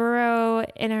the Bureau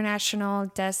International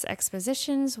des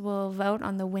Expositions will vote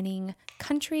on the winning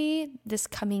country this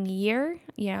coming year,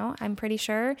 I'm pretty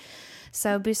sure.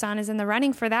 So Busan is in the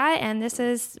running for that, and this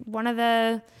is one of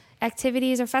the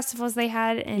activities or festivals they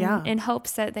had in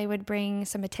hopes that they would bring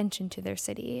some attention to their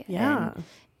city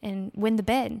and win the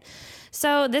bid.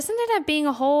 So this ended up being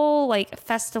a whole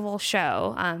festival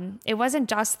show. It wasn't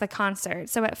just the concert.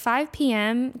 So at 5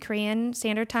 p.m. Korean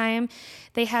Standard Time,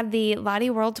 they had the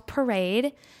Lottie World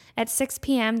Parade. At 6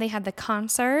 p.m. they had the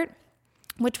concert.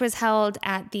 which was held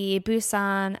at the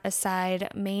Busan Aside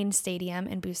Main Stadium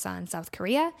in Busan, South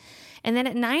Korea. And then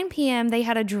at 9 p.m., they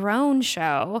had a drone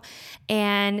show,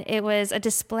 and it was a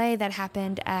display that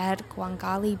happened at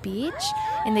Gwangali Beach,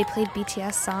 and they played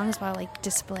BTS songs while like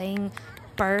displaying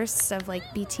bursts of like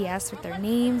BTS with their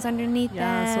names underneath them.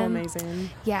 Yeah, so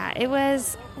amazing. Yeah, it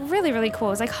was really, really cool.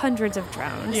 It was like hundreds of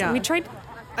drones. Yeah. We tried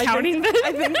counting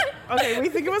them. Okay, we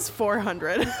think it was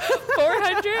 400.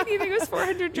 400? You think it was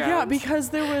 400 drones? Yeah, because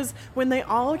there was, when they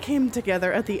all came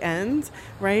together at the end,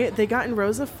 right, they got in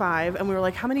rows of 5, and we were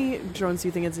like, how many drones do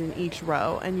you think is in each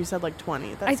row? And you said like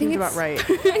 20. That seemed about right.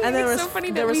 And then it's so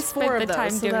funny that we spent the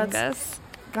time doing this.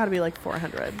 Got to be like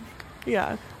 400.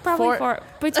 Yeah. Probably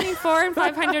between 400 and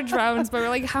 500 drones, but we're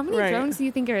like, how many drones do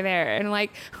you think are there? And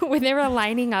like, when they were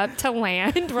lining up to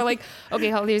land, we're like,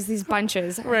 okay, there's these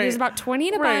bunches. There's about 20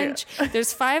 in a bunch.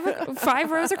 There's five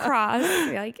rows across.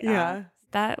 Like, yeah.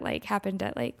 That like happened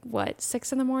at like what,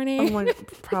 6 a.m? Oh,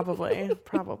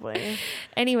 probably.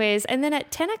 Anyways, and then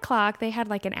at 10 o'clock they had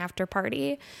like an after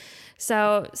party.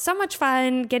 So much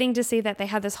fun getting to see that they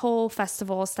had this whole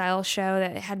festival style show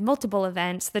that had multiple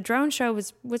events. The drone show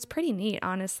was pretty neat,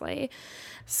 honestly.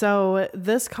 So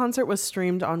this concert was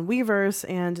streamed on Weverse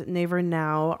and Naver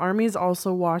Now. ARMYs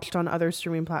also watched on other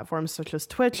streaming platforms such as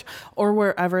Twitch or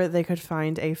wherever they could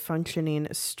find a functioning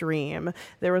stream.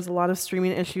 There was a lot of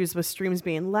streaming issues with streams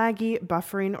being laggy,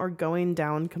 buffering, or going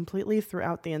down completely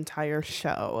throughout the entire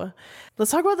show.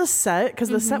 Let's talk about the set, because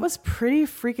the set was pretty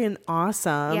freaking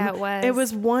awesome. Yeah, it was. It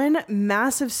was one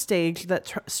massive stage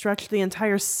that stretched the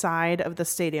entire side of the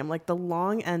stadium, like the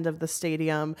long end of the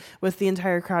stadium, with the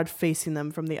entire crowd facing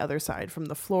them from the other side, from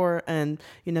the floor and,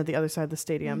 the other side of the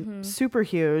stadium. Super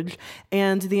huge.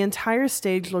 And the entire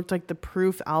stage looked like the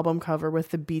Proof album cover with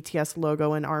the BTS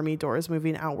logo and ARMY doors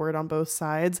moving outward on both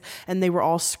sides. And they were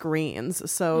all screens.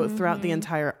 So throughout the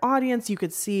entire audience, you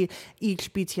could see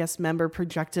each BTS member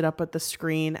projected up at the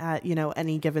screen at,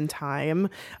 any given time.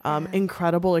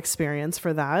 Incredible experience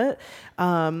for that.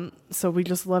 So we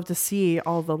just love to see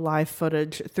all the live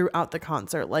footage throughout the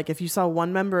concert. Like if you saw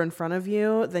one member in front of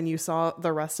you, then you saw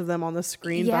the rest of them on the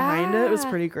screen behind it. It was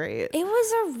pretty great. It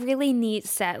was a really neat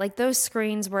set. Like those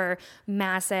screens were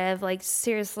massive, like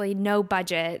seriously no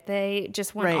budget. They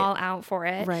just went all out for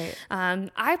it. Right.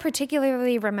 I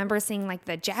particularly remember seeing like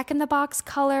the Jack in the Box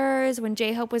colors when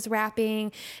J-Hope was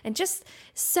rapping, and just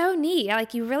so neat.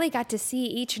 Like you really got to see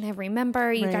each and every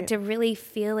member. You got to really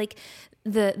feel like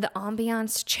the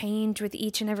ambiance changed with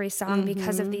each and every song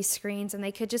because of these screens, and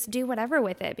they could just do whatever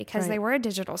with it because they were a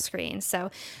digital screen.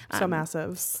 So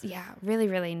massive. Yeah, really,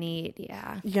 really neat.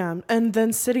 Yeah. And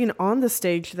then sitting on the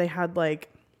stage, they had like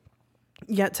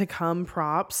yet to come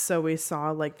props. So we saw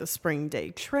like the Spring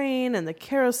Day train and the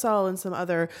carousel and some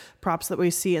other props that we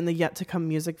see in the yet to come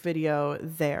music video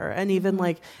there. And even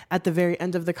like at the very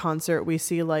end of the concert, we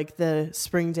see like the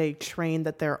Spring Day train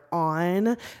that they're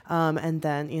on. And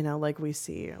then, like we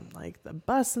see like the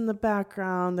bus in the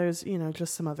background. There's,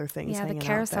 just some other things hanging the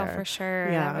carousel out there. for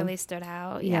sure. Yeah. That really stood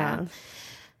out. Yeah.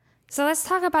 So let's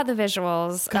talk about the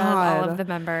visuals of all of the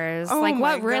members. Oh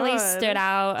what really stood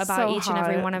out about So each and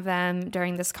every hot. one of them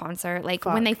during this concert. Like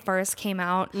when they first came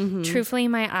out, truthfully,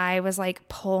 my eye was like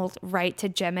pulled right to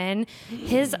Jimin.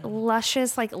 His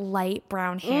luscious, like light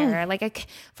brown hair. Like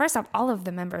first off, all of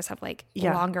the members have like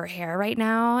longer hair right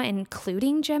now,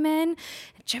 including Jimin.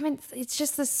 Jimin, it's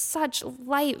just this such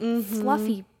light,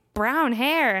 fluffy brown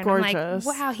hair. And Gorgeous. I'm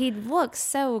like, wow, he looks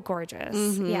so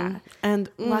gorgeous. Yeah. And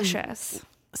Luscious.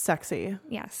 Sexy.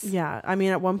 Yes. Yeah. I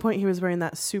mean, at one point he was wearing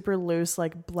that super loose,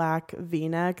 like black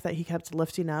V-neck that he kept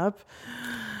lifting up.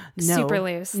 No. Super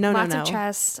loose. No, lots no. of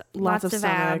chest, Lots of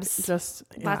stomach, abs, just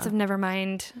lots of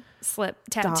Nevermind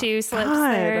tattoo slips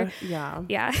God. there. Yeah.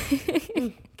 Yeah.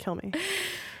 Kill me.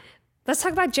 Let's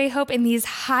talk about J-Hope in these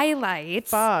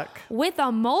highlights. Fuck. With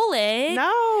a mullet.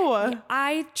 No.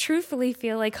 I truthfully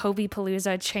feel like Hobie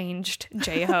Palooza changed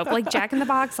J-Hope. Like Jack in the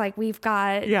Box, like we've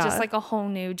got just like a whole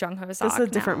new Jungho Seok. It's a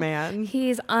different man.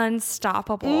 He's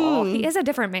unstoppable. He is a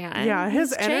different man. Yeah,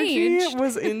 his He's energy changed.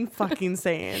 was in fucking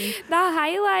insane. The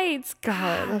highlights.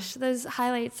 God. Gosh, those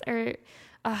highlights are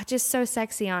just so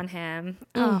sexy on him.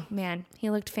 Oh, man. He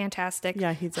looked fantastic.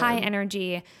 Yeah, he did. High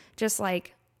energy, just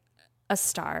like a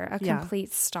star, a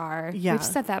complete star. Yeah. We've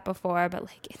said that before, but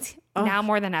like it's now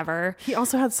more than ever. He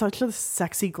also had such a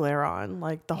sexy glare on,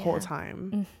 like the whole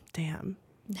time. Damn.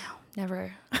 No,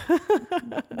 never.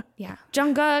 Yeah.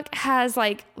 Jungkook has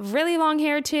like really long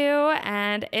hair too,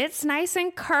 and it's nice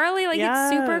and curly. Like it's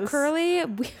super curly.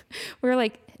 We were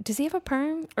like, does he have a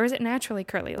perm or is it naturally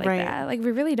curly like that? Like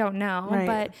we really don't know,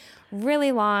 but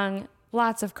really long,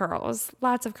 lots of curls.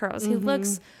 He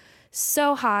looks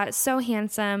So hot, so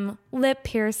handsome, lip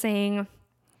piercing.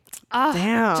 Oh,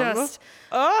 Damn. just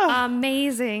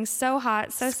amazing. So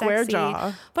hot, so Square sexy.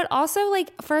 jaw. But also, like,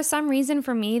 for some reason,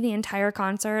 for me, the entire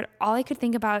concert, all I could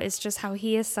think about is just how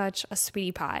he is such a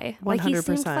sweetie pie. Like, he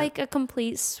seemed 100%. like a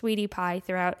complete sweetie pie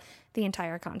throughout the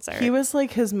entire concert. He was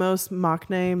like his most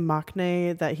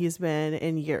maknae that he's been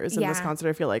in years in this Yeah. concert.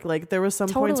 I feel like there was some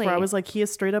points where I Totally. was like, he is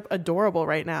straight up adorable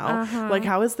right now. Like,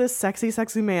 how is this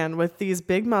sexy man with these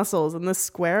big muscles and this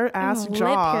square ass lip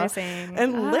jaw piercing.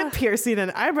 and lip piercing and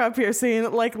eyebrow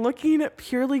piercing, like looking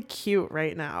purely cute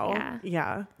right now.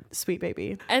 Yeah. Sweet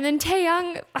baby. And then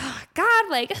Taeyong, oh God,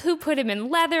 like, who put him in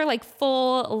leather, like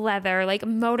full leather, like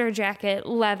motor jacket,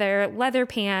 leather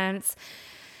pants.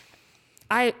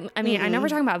 I mean, I know we're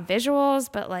talking about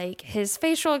visuals, but like his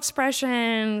facial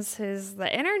expressions, the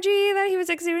energy that he was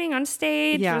exuding on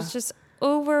stage was just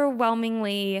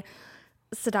overwhelmingly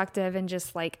seductive and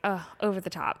just like, over the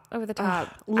top.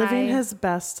 Living his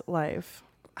best life.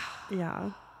 Yeah.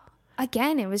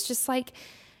 Again, it was just like,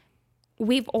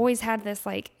 we've always had this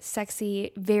like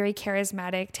sexy, very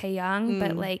charismatic Taeyong,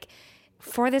 but like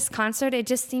for this concert, it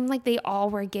just seemed like they all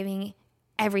were giving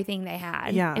everything they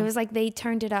had. Yeah. It was like they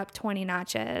turned it up 20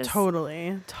 notches.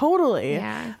 Totally.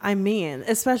 Yeah. I mean,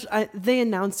 especially they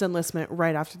announced enlistment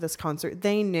right after this concert.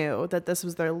 They knew that this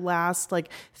was their last like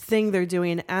thing they're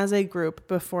doing as a group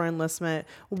before enlistment.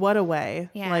 What a way.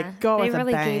 Yeah. Like go they with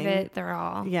really a bang. gave it their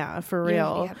all. Yeah, for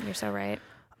real. You're so right.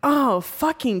 Oh,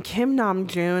 fucking Kim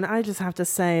Namjoon. I just have to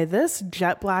say, this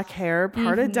jet black hair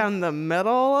parted down the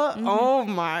middle. Oh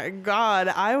my God.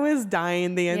 I was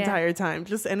dying the entire time.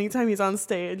 Just anytime he's on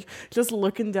stage, just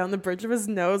looking down the bridge of his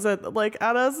nose at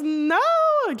us. No,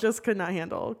 I just could not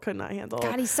handle.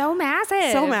 God, he's so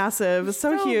massive. So massive.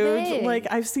 So huge. big. Like,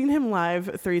 I've seen him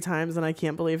live 3 times and I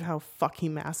can't believe how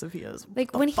fucking massive he is.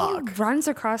 Like when he runs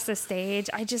across the stage,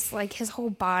 I just like his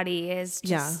whole body is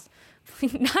just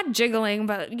not jiggling,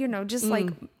 but just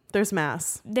like there's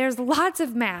mass. there's lots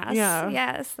of mass. Yeah.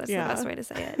 Yes, that's the best way to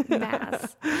say it.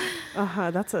 Mass.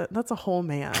 That's a whole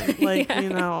man. Like,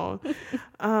 God,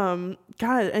 and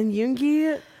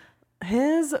Yoongi,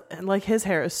 his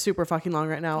hair is super fucking long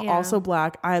right now. Yeah. Also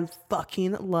black. I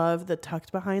fucking love the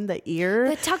tucked behind the ear.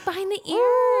 The tuck behind the ear.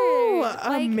 Ooh,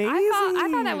 Like, amazing. I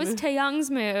thought that was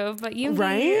Taeyong's move, but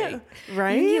Right?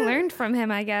 Yoongi learned from him,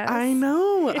 I guess. I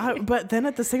know. But then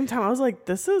at the same time, I was like,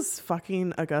 this is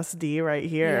fucking August D right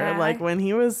here. Yeah. Like when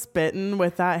he was spitting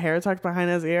with that hair tucked behind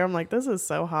his ear, I'm like, this is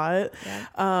so hot.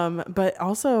 Yeah. But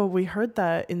also we heard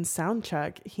that in sound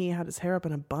check, he had his hair up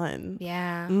in a bun.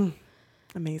 Yeah.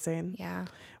 Amazing. Yeah.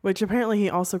 Which apparently he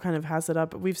also kind of has it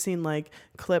up. We've seen like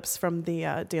clips from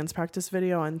the dance practice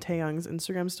video on Taeyong's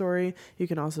Instagram story. You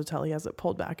can also tell he has it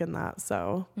pulled back in that.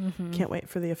 So can't wait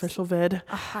for the official vid.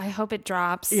 I hope it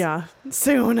drops. Yeah,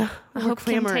 soon. I hope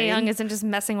Kim Taeyong isn't just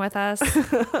messing with us.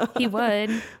 He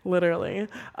would. Literally.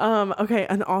 Okay,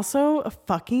 and also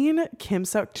fucking Kim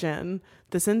Seok-jin.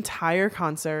 This entire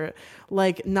concert,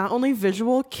 like not only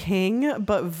visual king,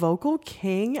 but vocal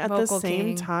king at the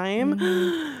same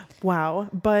time. Wow.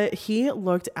 But he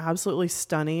looked absolutely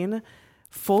stunning.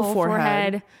 Full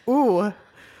forehead.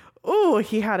 Ooh,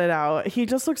 he had it out. He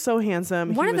just looked so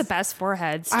handsome. One of the best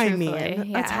foreheads, truthfully. truthfully. I mean,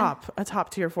 Yeah. a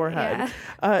top tier forehead.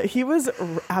 He was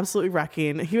absolutely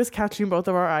wrecking. He was catching both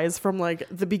of our eyes from like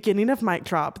the beginning of Mic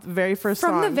Drop, the very first From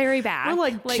song. the very back. We're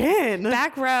like, Jin.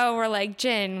 Back row, we're like,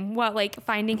 Jin, what, like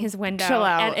finding his window Chill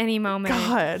out. at any moment.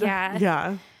 God. Yeah.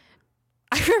 Yeah.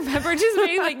 I remember just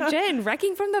being like, Jin,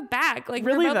 wrecking from the back. Like,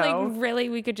 Really, we're both though? like, really,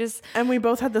 we could just. And we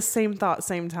both had the same thought,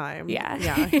 same time. Yeah.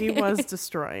 Yeah. He was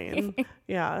destroying.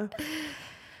 Yeah.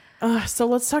 So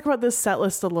let's talk about this set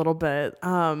list a little bit.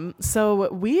 So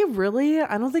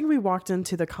I don't think we walked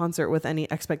into the concert with any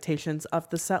expectations of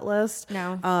the set list.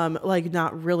 No. Like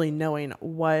not really knowing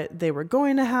what they were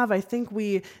going to have. I think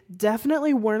we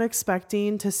definitely weren't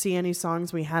expecting to see any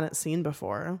songs we hadn't seen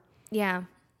before. Yeah.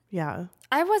 Yeah.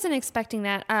 I wasn't expecting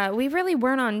that. We really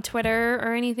weren't on Twitter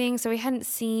or anything, so we hadn't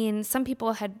seen. Some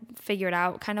people had figured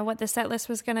out kind of what the set list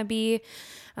was going to be,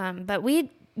 but we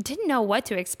didn't know what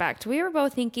to expect. We were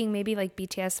both thinking maybe like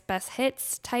BTS best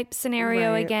hits type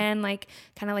scenario again, like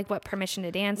kind of like what Permission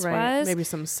to Dance was. Maybe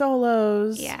some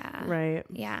solos. Yeah. Right.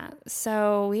 Yeah.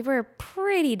 So we were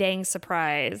pretty dang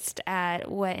surprised at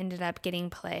what ended up getting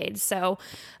played. So,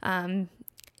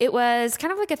 it was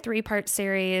kind of like a 3-part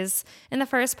series. In the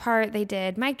first part, they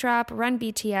did Mic Drop, Run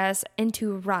BTS,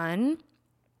 Into Run.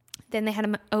 Then they had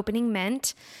an opening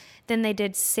Mint. Then they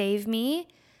did Save Me,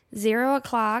 0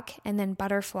 O'Clock, and then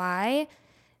Butterfly.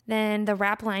 Then the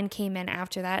rap line came in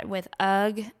after that with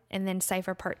Ugh, and then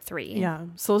Cypher Part 3. Yeah.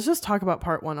 So let's just talk about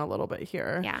part 1 a little bit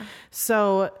here. Yeah.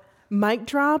 So Mic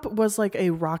Drop was like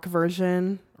a rock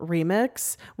version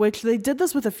remix, which they did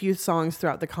this with a few songs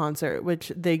throughout the concert,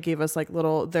 which they gave us like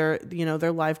their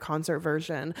live concert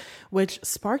version, which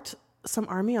sparked some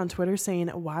army on Twitter saying,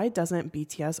 why doesn't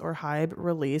BTS or HYBE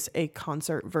release a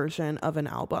concert version of an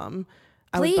album?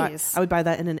 Please. I would buy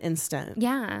that in an instant.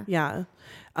 Yeah. Yeah.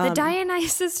 The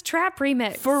Dionysus Trap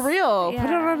remix. For real. Yeah. Put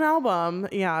it on an album.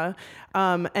 Yeah.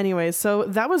 Anyway, so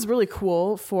that was really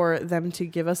cool for them to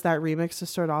give us that remix to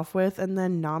start off with. And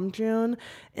then Namjoon,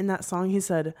 in that song, he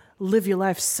said, live your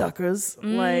life, suckers.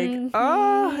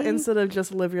 Instead of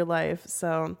just live your life.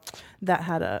 So that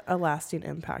had a lasting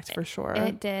impact for sure.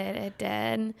 It did.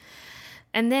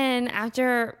 And then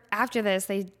after this,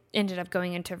 they ended up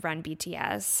going into Run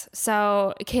BTS.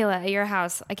 So Kayla, at your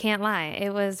house, I can't lie,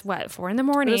 it was what, 4 a.m?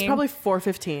 It was probably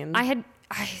 4:15. I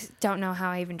don't know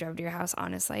how I even drove to your house,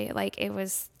 honestly. Like, it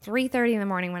was 3:30 in the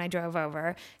morning when I drove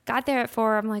over. Got there at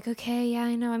 4. I'm like, okay, yeah,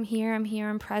 I know I'm here,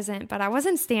 I'm present. But I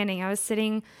wasn't standing. I was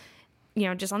sitting,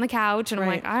 just on the couch. And I'm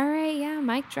like, all right, yeah,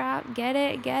 mic drop, get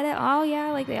it. Oh,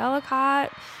 yeah, like, they all look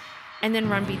hot. And then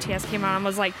Run BTS came on and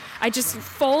was like, I just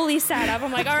fully sat up.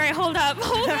 I'm like, all right, hold up.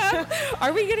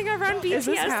 Are we getting a Run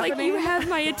BTS? Like, you have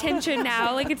my attention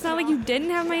now. Like, it's not like you didn't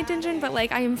have my attention, but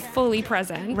like, I am fully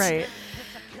present. Right.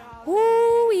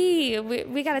 Woo-wee.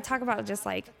 We got to talk about just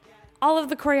like all of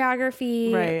the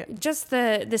choreography, right. Just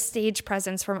the stage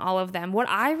presence from all of them. What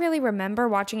I really remember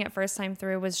watching it first time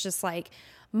through was just like,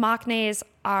 Maknaes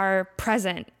are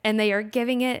present and they are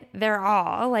giving it their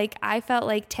all. Like, I felt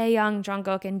like Taeyoung,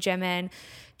 Jungkook, and Jimin,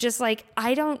 just like,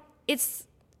 it's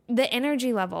the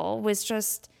energy level was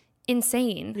just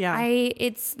insane. Yeah.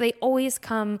 They always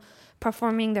come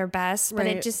performing their best, but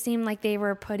right. It just seemed like they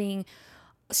were putting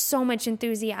so much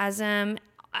enthusiasm,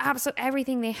 absolutely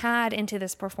everything they had into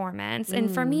this performance.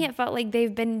 And for me, it felt like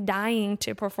they've been dying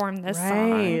to perform this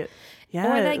song. Yes.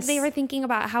 Or like they were thinking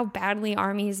about how badly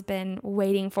ARMY's been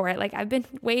waiting for it. Like, I've been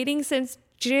waiting since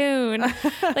June.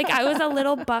 Like, I was a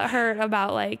little butthurt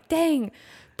about like, dang,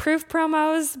 Proof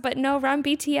promos, but no Run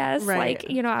BTS. Right.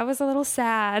 Like, I was a little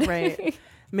sad. Right.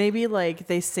 Maybe like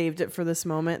they saved it for this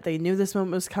moment. They knew this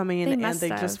moment was coming and they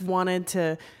just wanted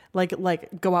to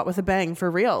like go out with a bang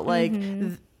for real. Like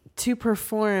to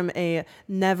perform a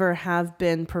never have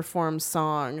been performed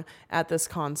song at this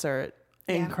concert.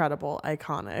 Incredible,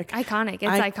 iconic. It's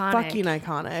iconic. Fucking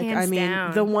iconic. Hands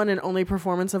down. The one and only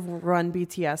performance of Run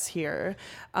BTS here.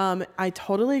 I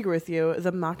totally agree with you.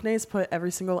 The Maknaes put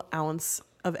every single ounce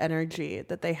of energy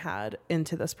that they had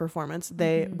into this performance.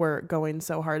 They were going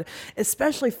so hard,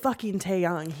 especially fucking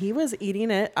Taeyoung. He was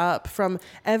eating it up from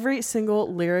every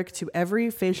single lyric to every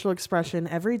facial expression,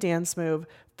 every dance move.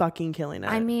 Fucking killing it.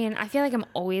 I mean, I feel like I'm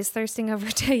always thirsting over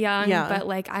Taeyoung, but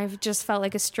like I've just felt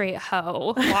like a straight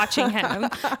hoe watching him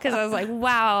because I was like,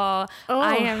 wow,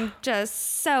 I am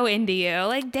just so into you.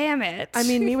 Like, damn it. I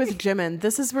mean, me with Jimin.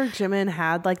 This is where Jimin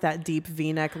had like that deep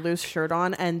V-neck loose shirt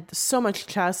on and so much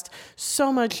chest,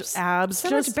 so much abs,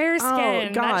 so much bare skin. Oh,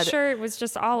 God. That shirt was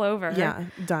just all over. Yeah,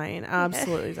 dying,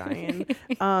 absolutely dying.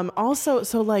 Also,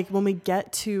 so like when we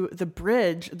get to the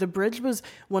bridge was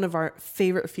one of our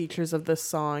favorite features of this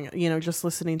song. Just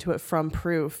listening to it from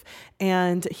Proof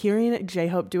and hearing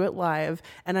J-Hope do it live.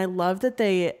 And I love that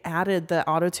they added the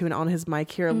auto-tune on his mic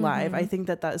here live. I think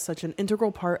that is such an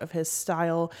integral part of his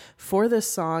style for this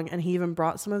song. And he even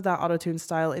brought some of that auto-tune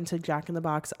style into Jack in the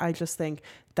Box. I just think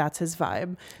that's his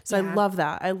vibe. So I love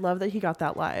that. I love that he got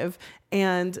that live.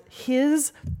 And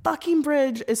his fucking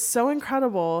bridge is so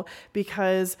incredible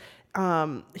because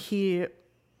he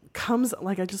comes,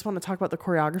 like, I just want to talk about the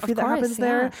choreography that happens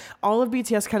there. All of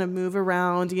BTS kind of move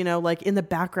around, like in the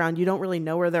background, you don't really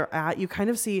know where they're at. You kind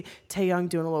of see Taeyoung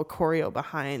doing a little choreo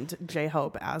behind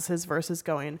J-Hope as his verse is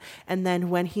going. And then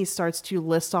when he starts to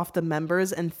list off the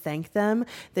members and thank them,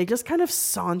 they just kind of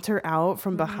saunter out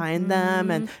from behind them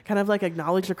and kind of like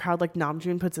acknowledge the crowd. Like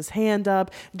Namjoon puts his hand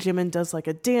up, Jimin does like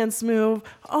a dance move.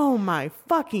 Oh my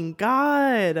fucking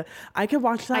God. I could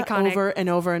watch that over and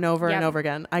over and over and over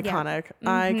again. Iconic.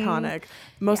 Iconic.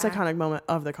 Most iconic moment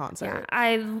of the concert.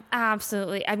 I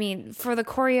mean, for the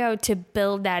choreo to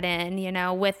build that in,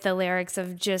 with the lyrics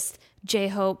of just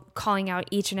J-Hope calling out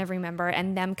each and every member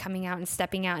and them coming out and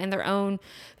stepping out in their own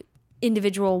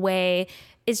individual way,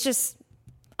 it's just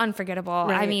unforgettable.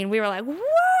 Right. I mean, we were like, whoa,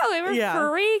 they were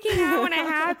freaking out when it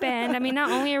happened. I mean,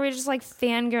 not only are we just like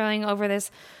fangirling over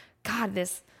this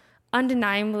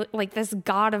undeniable, like this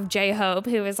god of J-Hope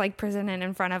who is like presented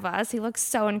in front of us. He looks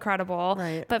so incredible.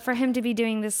 Right. But for him to be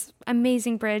doing this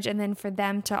amazing bridge and then for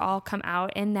them to all come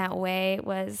out in that way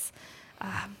was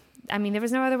I mean, there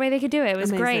was no other way they could do it. It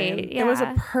was Amazing. great. Yeah. It was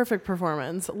a perfect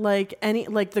performance. Like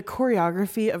the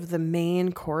choreography of the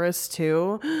main chorus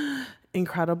too,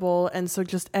 incredible. And so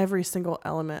just every single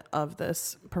element of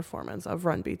this performance of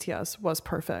Run BTS was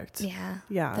perfect. Yeah.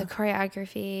 Yeah. The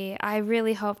choreography. I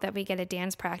really hope that we get a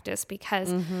dance practice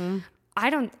because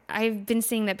I've been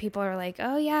seeing that people are like,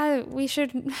 oh yeah, we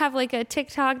should have like a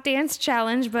TikTok dance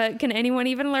challenge, but can anyone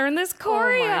even learn this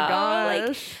choreo? Oh my gosh.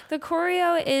 Like the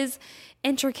choreo is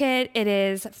intricate, it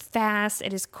is fast,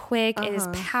 it is quick, it is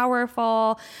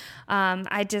powerful.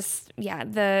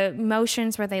 The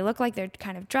motions where they look like they're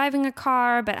kind of driving a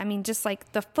car, but I mean, just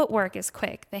like the footwork is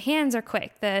quick, the hands are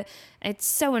quick, it's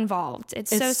so involved.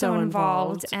 It's so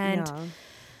involved. And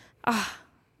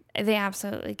they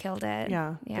absolutely killed it.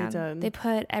 Yeah, they did. They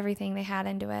put everything they had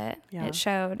into it. Yeah. It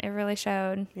showed. It really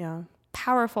showed. Yeah.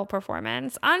 Powerful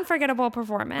performance. Unforgettable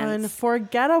performance.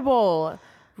 Unforgettable.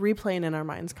 Replaying in our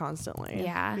minds constantly.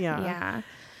 Yeah.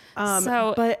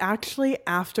 But actually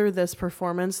after this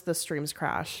performance, the streams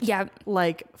crashed. Yeah.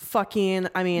 Like fucking,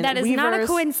 I mean, That is not a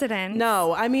coincidence.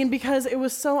 No, I mean, because it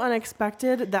was so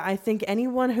unexpected that I think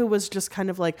anyone who was just kind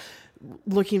of like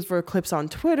looking for clips on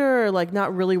Twitter or like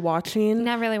not really watching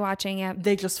it,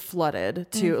 they just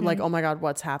flooded to like, oh my God,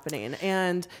 what's happening?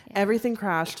 And everything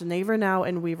crashed. Naver Now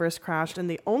and Weverse crashed. And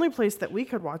the only place that we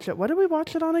could watch it, what did we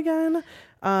watch it on again?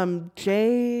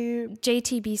 JTBC.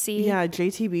 Yeah,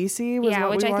 JTBC was what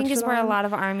which we I think watched is it where on. a lot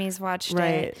of armies watched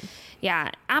it.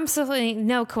 Yeah, absolutely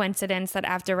no coincidence that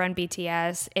after Run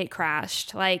BTS, it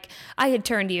crashed. Like, I had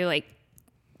turned to you like,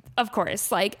 of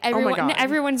course, like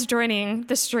everyone's joining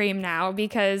the stream now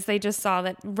because they just saw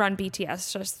that Run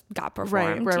BTS just got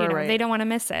performed. Right. They don't want to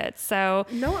miss it. So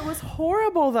no, it was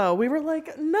horrible though. We were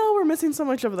like, no, we're missing so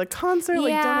much of the concert.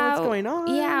 Like, don't know what's going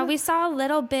on. Yeah, we saw a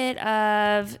little bit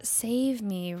of Save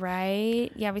Me,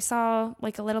 right? Yeah, we saw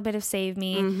like a little bit of Save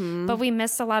Me, but we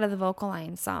missed a lot of the vocal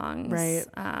line songs. Right.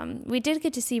 We did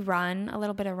get to see Run, a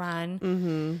little bit of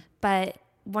Run, but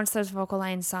once those vocal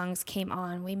line songs came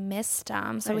on, we missed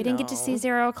them. So we didn't get to see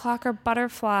 0 O'Clock or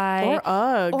Butterfly. Or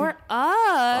Ugg. Which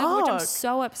I'm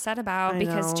so upset about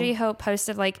because know. J-Hope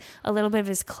posted like a little bit of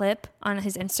his clip on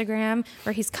his Instagram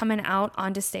where he's coming out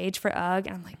onto stage for Ugg.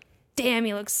 And I'm like, damn,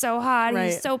 he looks so hot. Right.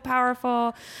 He's so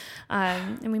powerful.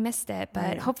 And we missed it.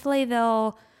 But hopefully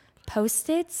they'll post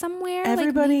it somewhere.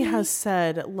 Everybody has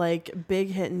said like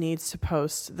Big Hit needs to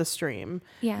post the stream.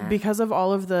 Yeah. Because of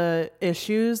all of the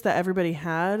issues that everybody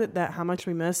had, that how much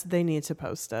we missed, they need to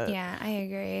post it. Yeah, I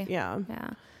agree. Yeah.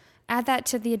 Add that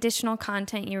to the additional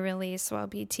content you release while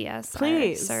BTS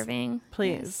are serving.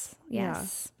 Please.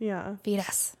 Yes. Yeah. Feed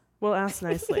us. We'll ask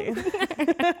nicely.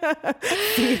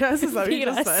 Feed us is what you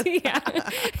just said.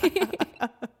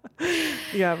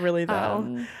 Yeah, really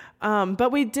though.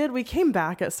 But we came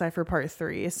back at Cypher Part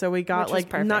 3. So we got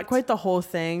like not quite the whole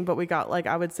thing, but we got like,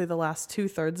 I would say the last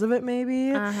 2/3 of it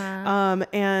maybe.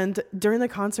 And during the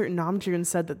concert, Namjoon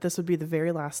said that this would be the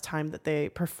very last time that they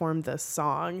performed this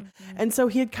song. And so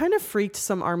he had kind of freaked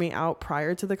some ARMY out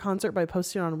prior to the concert by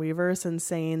posting on Weverse and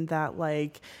saying that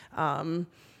like,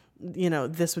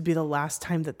 this would be the last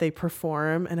time that they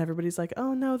perform, and everybody's like,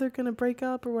 oh no, they're gonna break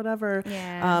up or whatever.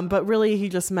 But really he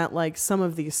just meant like some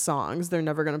of these songs they're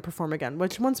never gonna perform again,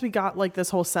 which once we got like this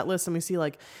whole set list and we see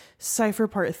like Cypher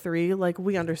Part 3, like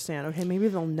we understand, okay, maybe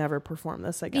they'll never perform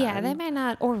this again. Yeah, they might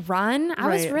not. Or Run. I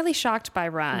was really shocked by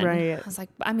Run. Right. I was like,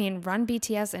 I mean, Run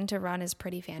BTS into Run is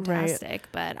pretty fantastic,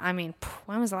 but I mean,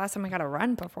 when was the last time I got a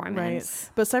Run performance?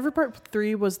 Right. But Cypher Part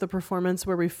 3 was the performance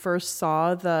where we first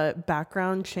saw the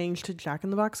background change to Jack in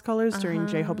the Box colors during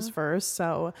J-Hope's verse.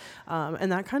 So,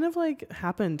 and that kind of like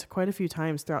happened quite a few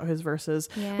times throughout his verses,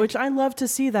 which I love to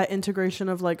see that integration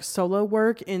of like solo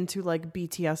work into like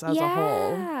BTS as a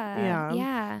whole.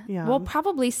 Yeah. We'll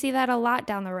probably see that a lot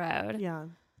down the road. Yeah.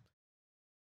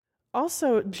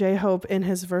 Also, J-Hope in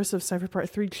his verse of Cypher Part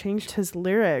 3 changed his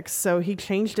lyrics. So he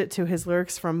changed it to his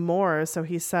lyrics from More. So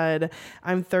he said,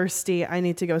 I'm thirsty. I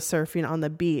need to go surfing on the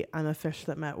beat. I'm a fish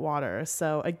that met water.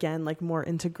 So again, like more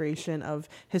integration of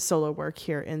his solo work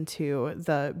here into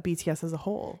the BTS as a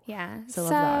whole. Yeah.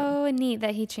 So neat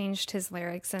that he changed his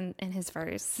lyrics in his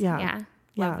verse. Yeah.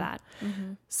 Love that.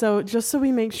 So just so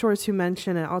we make sure to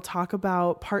mention it, I'll talk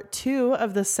about part 2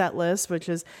 of the set list, which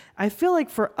is, I feel like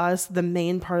for us, the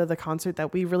main part of the concert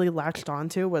that we really latched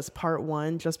onto was part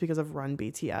 1, just because of Run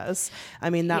BTS. I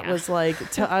mean, that was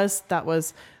like, to us, that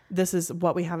was, this is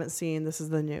what we haven't seen. This is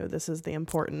the new. This is the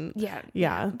important.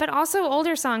 Yeah. But also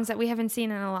older songs that we haven't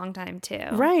seen in a long time too.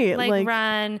 Right. Like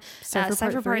Run,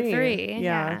 Cypher Part 3.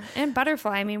 Yeah. And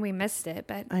Butterfly. I mean, we missed it,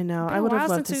 but I know. I would have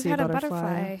loved to see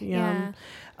Butterfly. Yeah.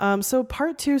 So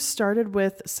part 2 started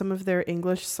with some of their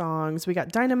English songs. We got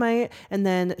Dynamite, and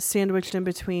then sandwiched in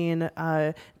between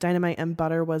Dynamite and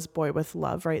Butter was Boy With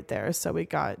Love right there. So we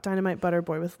got Dynamite, Butter,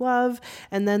 Boy With Love,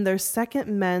 and then their second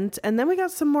Meant, and then we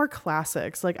got some more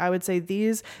classics. Like I would say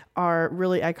these are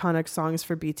really iconic songs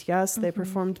for BTS. They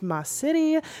performed Ma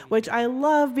City, which I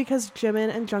love because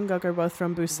Jimin and Jungkook are both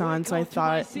from Busan. So I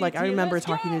thought, like, I remember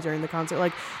talking to you during the concert,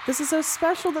 like, this is so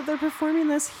special that they're performing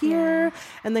this here. Yeah.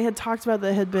 And they had talked about that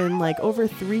it had been like over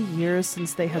 3 years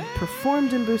since they had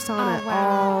performed in Busan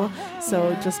all.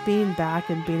 So just being back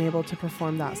and being able to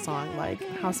perform that song, like,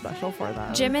 how special for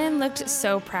them. Jimin looked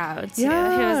so proud too.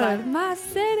 Yeah. He was like, My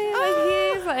City.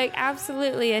 Like, he's like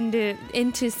absolutely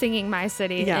into singing My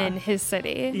City in his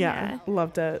city. Yeah,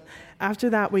 loved it.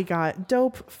 After that, we got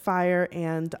Dope, Fire,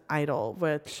 and Idol,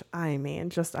 which, I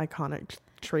mean, just iconic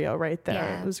trio right there.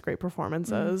 Yeah. It was great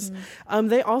performances.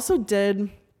 They also did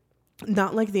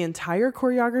not like the entire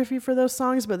choreography for those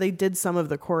songs, but they did some of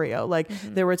the choreo. Like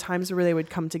there were times where they would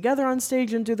come together on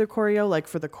stage and do the choreo, like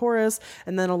for the chorus.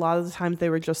 And then a lot of the times they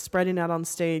were just spreading out on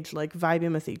stage, like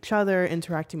vibing with each other,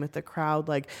 interacting with the crowd,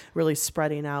 like really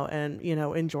spreading out and, you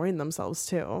know, enjoying themselves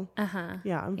too.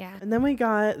 Yeah. And then we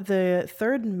got the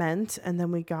third Meant, and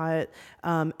then we got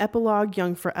Epilogue,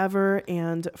 Young Forever,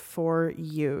 and For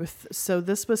Youth. So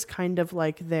this was kind of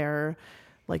like their,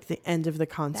 like the end of the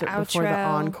concert before the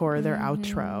encore, their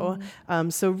outro.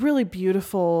 So really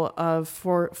beautiful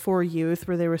for Youth,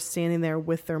 where they were standing there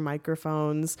with their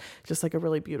microphones, just like a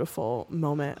really beautiful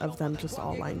moment of them just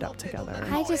all lined up together.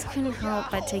 I just couldn't help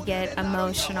but to get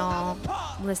emotional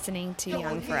listening to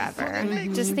Young Forever.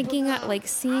 Just thinking, like,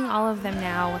 seeing all of them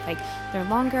now with like their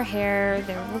longer hair,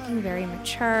 they're looking very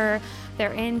mature.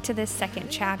 They're into this second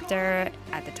chapter.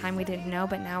 At the time we didn't know,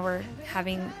 but now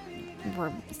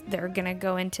they're gonna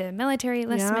go into military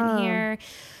enlistment here.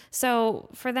 So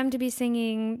for them to be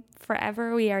singing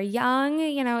Forever We Are Young,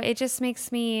 you know, it just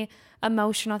makes me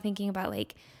emotional thinking about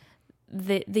like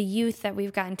the youth that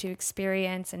we've gotten to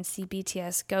experience and see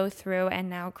BTS go through and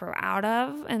now grow out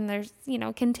of, and there's, you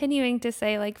know, continuing to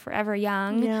say like Forever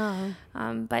Young,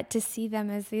 but to see them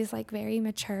as these like very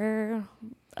mature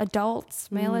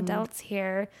adults, male adults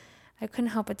here, I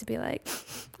couldn't help but to be like,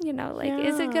 you know, like,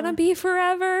 is it going to be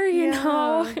forever? You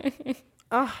know?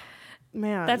 Oh,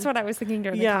 man. That's what I was thinking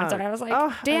during the concert. I was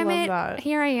like, damn it.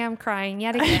 Here I am crying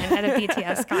yet again at a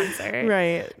BTS concert.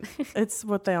 Right. It's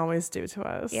what they always do to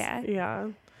us. Yeah.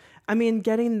 I mean,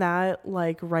 getting that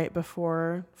like right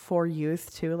before For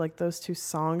Youth too, like those two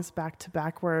songs back to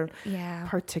back were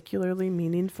particularly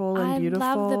meaningful and beautiful.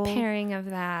 I love the pairing of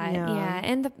that. Yeah.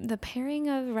 And the pairing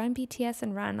of Run BTS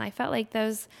and Run. I felt like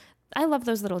I love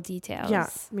those little details. Yeah,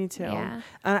 me too. Yeah.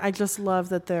 And I just love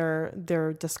that their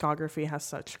discography has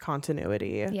such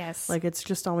continuity. Yes. Like it's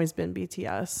just always been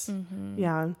BTS.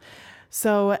 Yeah.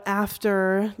 So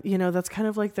after, you know, that's kind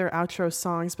of like their outro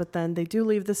songs, but then they do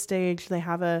leave the stage. They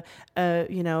have a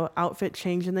you know, outfit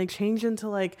change, and they change into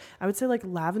like, I would say like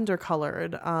lavender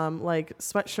colored, like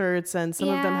sweatshirts, and some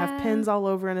of them have pins all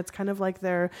over, and it's kind of like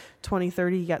their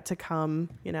 2030 yet to come,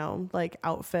 you know, like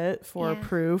outfit for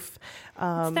Proof.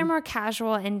 It's their more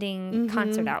casual ending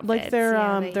concert outfits.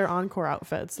 Like their encore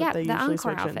outfits that they usually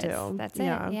switch into. That's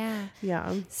it.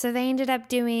 Yeah. So they ended up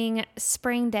doing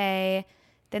Spring Day.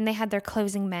 Then they had their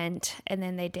closing Meant, and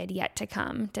then they did Yet to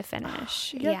Come to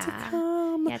finish. Yet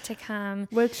to Come.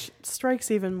 Which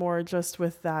strikes even more just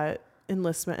with that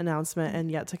enlistment announcement and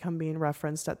Yet to Come being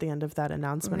referenced at the end of that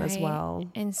announcement as well.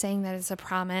 And saying that it's a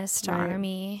promise to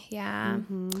ARMY. Yeah.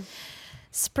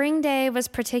 Spring Day was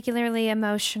particularly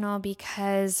emotional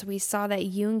because we saw that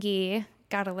Yoongi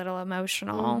got a little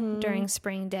emotional during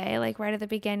Spring Day, like right at the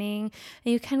beginning.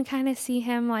 And you can kind of see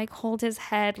him like hold his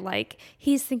head, like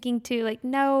he's thinking too, like,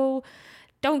 no,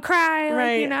 don't cry.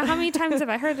 Like, you know, how many times have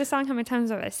I heard this song? How many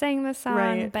times have I sang this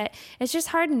song? But it's just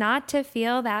hard not to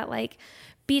feel that like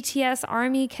BTS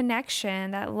ARMY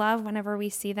connection, that love whenever we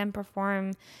see them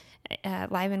perform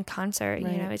live in concert.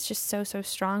 You know, it's just so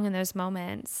strong in those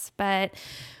moments. But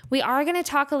we are going to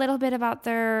talk a little bit about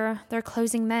their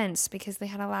closing Ments, because they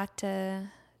had a lot to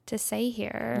say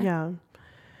here. Yeah,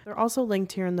 they're also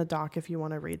linked here in the doc if you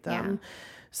want to read them.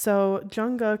 So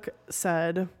Jungkook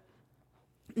said,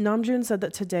 Namjoon said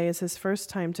that today is his first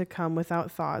time to come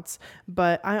without thoughts,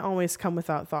 but I always come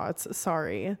without thoughts.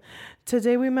 Sorry.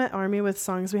 Today we met ARMY with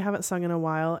songs we haven't sung in a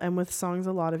while, and with songs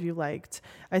a lot of you liked.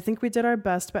 I think we did our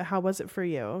best, but how was it for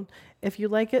you? If you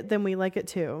like it, then we like it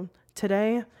too.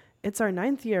 Today, it's our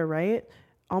 9th year, right?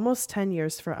 Almost 10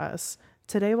 years for us.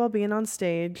 Today, while being on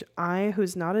stage, I,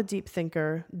 who's not a deep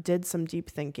thinker, did some deep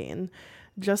thinking.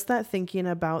 Just that thinking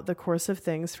about the course of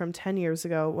things from 10 years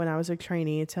ago when I was a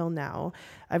trainee till now.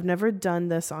 I've never done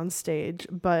this on stage,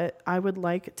 but I would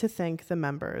like to thank the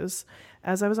members.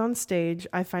 As I was on stage,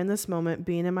 I find this moment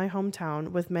being in my hometown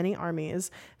with many armies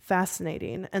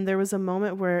fascinating, and there was a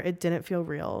moment where it didn't feel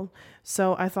real.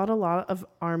 So I thought a lot of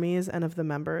armies and of the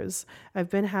members.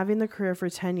 I've been having the career for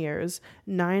 10 years,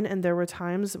 9, and there were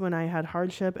times when I had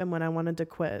hardship and when I wanted to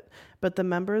quit, but the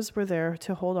members were there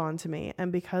to hold on to me,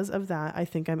 and because of that, I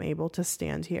think I'm able to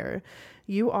stand here.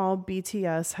 You all,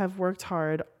 BTS, have worked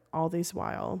hard all these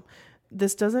while.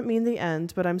 This doesn't mean the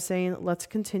end, but I'm saying let's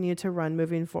continue to run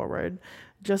moving forward.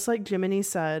 Just like Jiminy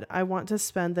said, I want to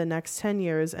spend the next 10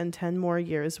 years and 10 more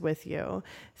years with you.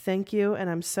 Thank you, and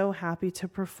I'm so happy to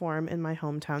perform in my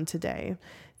hometown today.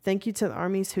 Thank you to the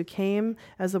armies who came.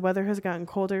 As the weather has gotten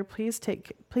colder, please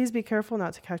be careful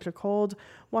not to catch a cold.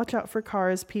 Watch out for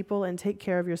cars, people, and take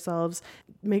care of yourselves.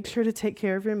 Make sure to take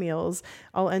care of your meals.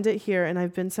 I'll end it here, and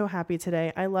I've been so happy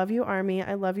today. I love you, Army.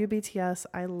 I love you, BTS.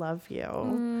 I love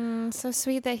you. So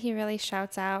sweet that he really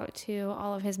shouts out to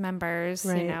all of his members,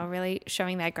 Right. you know, really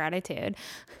showing that gratitude.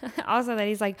 Also that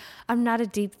he's like, I'm not a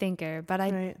deep thinker, but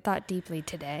I thought deeply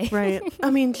today. Right.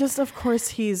 I mean, just of course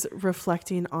he's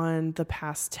reflecting on the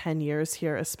past 10 years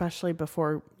here, especially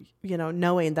before, you know,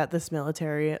 knowing that this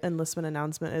military enlistment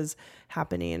announcement is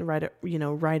happening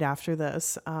right after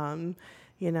this. Wow,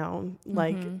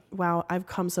 I've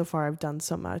come so far. I've done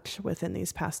so much within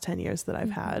these past 10 years that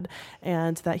I've had.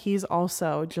 And that he's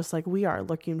also, just like we are,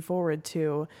 looking forward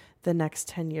to the next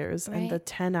 10 years and the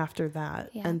 10 after that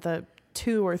and the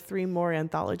 2 or 3 more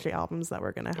anthology albums that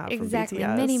we're going to have Exactly.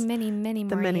 from BTS.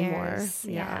 Many more years.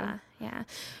 Yeah.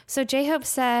 So J-Hope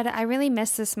said, I really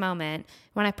missed this moment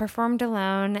when I performed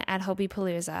alone at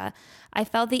Hobiepalooza. I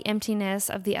felt the emptiness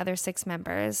of the other 6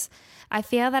 members. I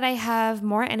feel that I have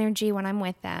more energy when I'm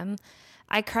with them.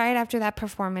 I cried after that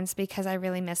performance because I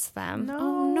really missed them.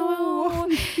 Oh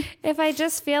no. If I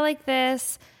just feel like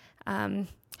this,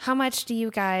 how much do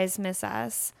you guys miss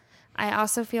us? I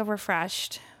also feel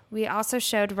refreshed. We also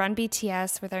showed Run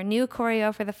BTS with our new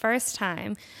choreo for the first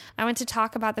time. I want to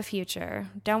talk about the future.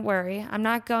 Don't worry, I'm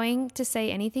not going to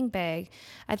say anything big.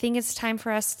 I think it's time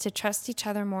for us to trust each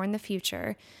other more in the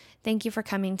future. Thank you for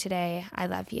coming today. I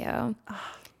love you.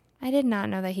 I did not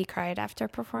know that he cried after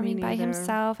performing by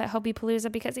himself at Hobiepalooza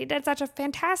because he did such a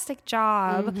fantastic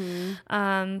job.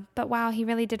 But wow, he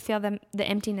really did feel the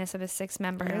emptiness of his 6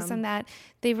 members and that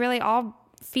they really all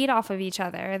feed off of each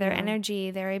other. Their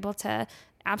energy, they're able to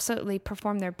absolutely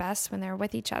perform their best when they're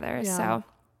with each other. So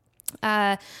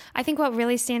I think what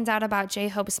really stands out about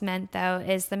J-Hope's Ment, though,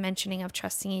 is the mentioning of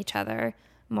trusting each other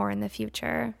more in the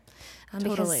future.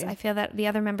 Because I feel that the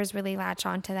other members really latch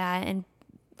onto that, and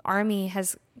Army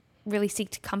has really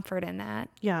seeked comfort in that.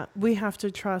 Yeah, we have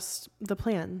to trust the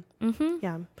plan.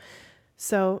 Yeah.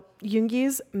 So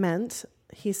Yoongi's Ment,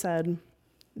 he said,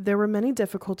 there were many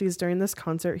difficulties during this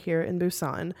concert here in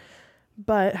Busan.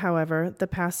 But, however, the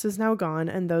past is now gone,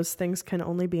 and those things can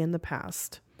only be in the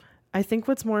past. I think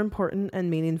what's more important and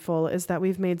meaningful is that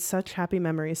we've made such happy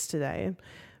memories today.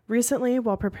 Recently,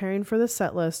 while preparing for the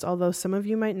set list, although some of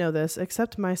you might know this,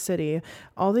 except My City,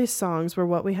 all these songs were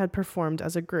what we had performed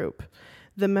as a group.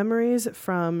 The memories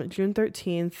from June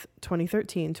 13th,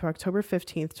 2013 to October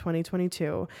 15th,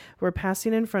 2022 were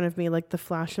passing in front of me like the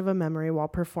flash of a memory while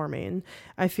performing.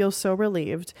 I feel so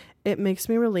relieved. It makes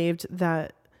me relieved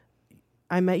that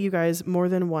I met you guys more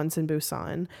than once in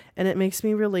Busan, and it makes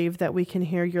me relieved that we can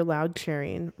hear your loud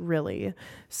cheering, really.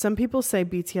 Some people say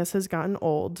BTS has gotten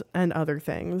old and other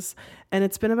things, and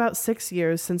it's been about 6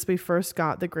 years since we first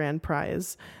got the grand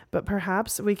prize, but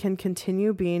perhaps we can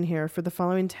continue being here for the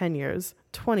following 10 years,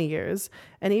 20 years,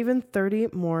 and even 30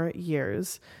 more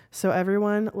years. So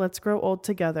everyone, let's grow old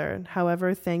together.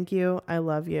 However, thank you. I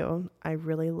love you. I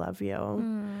really love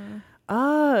you.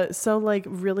 So like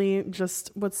really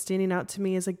just what's standing out to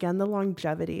me is again the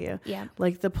longevity. Yeah.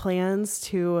 Like the plans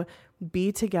to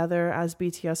be together as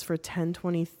BTS for 10,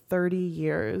 20, 30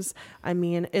 years. I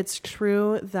mean, it's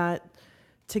true that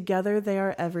together they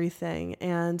are everything,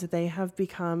 and they have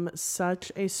become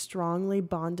such a strongly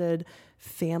bonded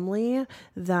family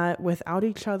that without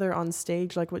each other on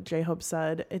stage, like what J-Hope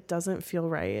said, it doesn't feel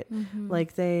right.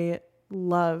 Like they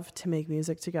love to make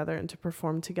music together and to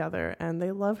perform together, and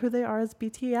they love who they are as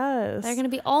BTS. They're gonna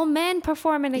be all men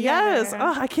performing together. Yes.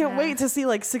 I can't wait to see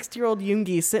like 60-year-old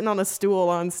Yoongi sitting on a stool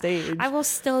on stage. I will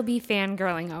still be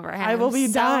fangirling over him. I will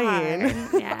be dying.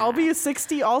 I'll be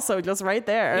 60 also, just right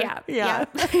there. Yeah.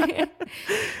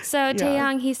 So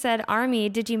Taeyang, he said, Army,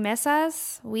 did you miss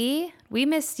us? We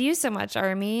missed you so much,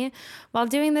 Army. While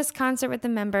doing this concert with the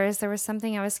members, there was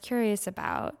something I was curious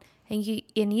about. And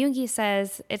Yoongi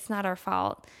says, it's not our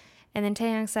fault. And then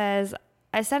Taehyung says,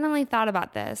 I suddenly thought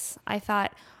about this. I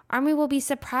thought, ARMY will be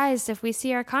surprised if we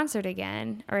see our concert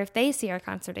again, or if they see our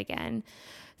concert again.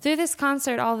 Through this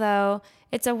concert, although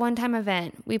it's a one-time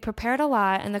event, we prepared a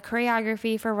lot, and the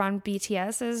choreography for Run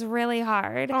BTS is really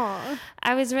hard. Aww.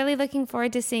 I was really looking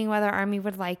forward to seeing whether ARMY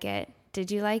would like it.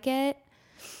 Did you like it?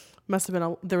 Must have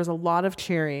been there was a lot of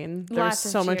cheering. There was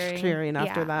so much cheering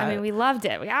after that. I mean, we loved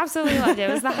it. We absolutely loved it.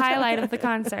 It was the highlight of the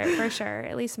concert for sure,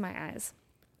 at least in my eyes.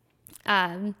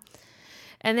 And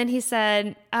then he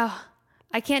said, "Oh,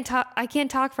 I can't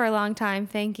talk for a long time.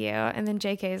 Thank you." And then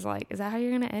JK is like, "Is that how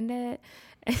you're gonna end it?"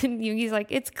 And Yoongi's like,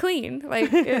 "It's clean.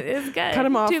 Like it's good." Cut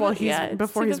him off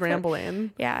before he's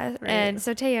rambling. Yeah. Right. And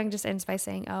so Taehyung just ends by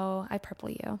saying, "Oh, I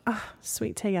purple you."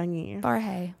 Sweet Taehyungi.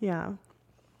 Barhae. Yeah.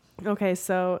 Okay,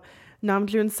 so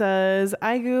Namjoon says,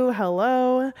 Aigu,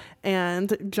 hello. And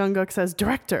Jungkook says,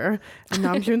 director. And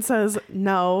Namjoon says,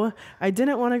 no, I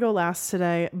didn't want to go last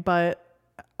today, but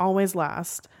I was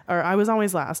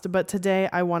always last. But today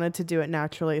I wanted to do it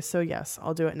naturally. So yes,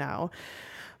 I'll do it now.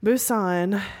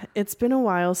 Busan, it's been a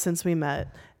while since we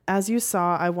met. As you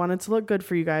saw, I wanted to look good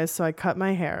for you guys, so I cut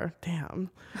my hair. Damn.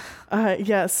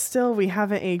 Yes, still, we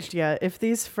haven't aged yet. If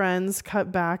these friends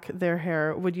cut back their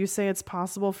hair, would you say it's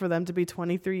possible for them to be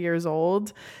 23 years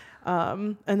old?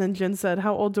 And then Jin said,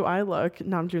 how old do I look?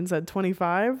 Namjoon said,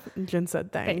 25. And Jin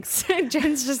said, thanks.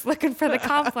 Jin's just looking for the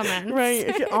compliments.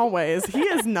 Right, always. He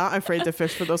is not afraid to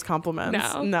fish for those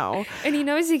compliments. No. And he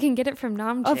knows he can get it from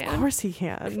Namjoon. Of course he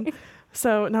can.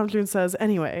 So Namjoon says,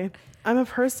 anyway, I'm a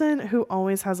person who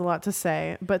always has a lot to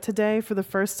say, but today, for the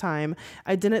first time,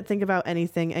 I didn't think about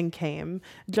anything and came.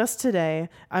 Just today,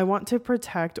 I want to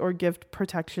protect or give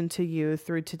protection to you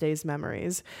through today's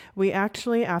memories. We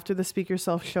actually, after the Speak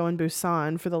Yourself show in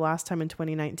Busan for the last time in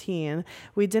 2019,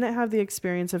 we didn't have the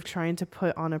experience of trying to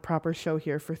put on a proper show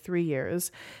here for 3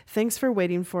 years. Thanks for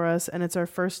waiting for us, and it's our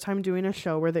first time doing a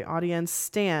show where the audience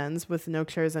stands with no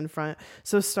chairs in front,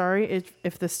 so sorry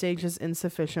if the stage is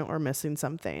insufficient or missing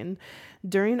something.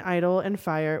 During Idol and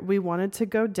Fire, we wanted to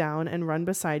go down and run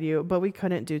beside you, but we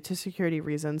couldn't due to security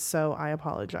reasons, so I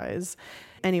apologize.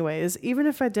 Anyways, even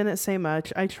if I didn't say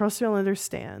much, I trust you'll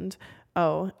understand.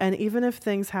 Oh, and even if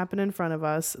things happen in front of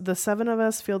us, the 7 of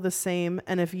us feel the same,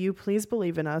 and if you please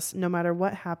believe in us, no matter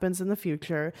what happens in the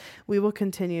future, we will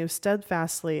continue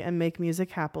steadfastly and make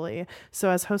music happily. So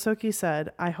as Hosoki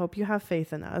said, I hope you have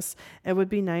faith in us. It would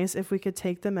be nice if we could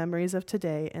take the memories of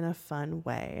today in a fun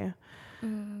way.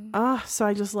 So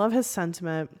I just love his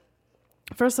sentiment.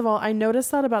 First of all, I noticed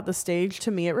that about the stage.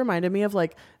 To me, it reminded me of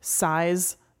like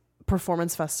Psy's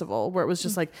performance festival, where it was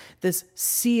just like this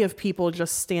sea of people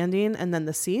just standing and then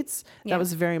the seats. That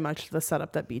was very much the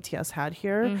setup that BTS had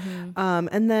here.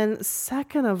 And then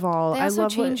second of all, they also I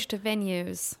love changed to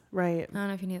venues. Right. I don't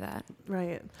know if you knew that.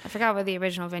 Right. I forgot what the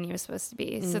original venue was supposed to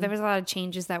be. So there was a lot of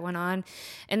changes that went on.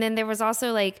 And then there was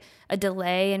also like a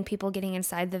delay in people getting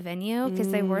inside the venue because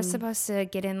they were supposed to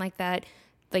get in like that,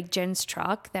 like Jin's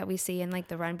truck that we see in like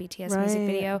the Run BTS music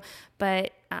video.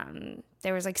 But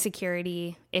there was like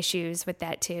security issues with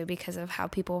that too because of how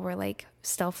people were like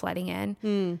still flooding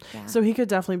in. Yeah. So he could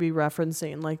definitely be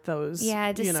referencing like those,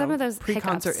 just some of those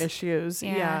pre-concert hiccups. issues.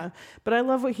 Yeah. But I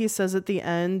love what he says at the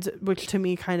end, which to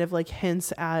me kind of like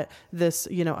hints at this,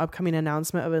 upcoming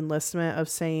announcement of enlistment of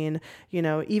saying,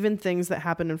 even things that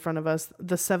happen in front of us,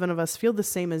 the 7 of us feel the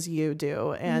same as you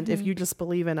do. And if you just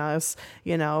believe in us,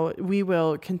 we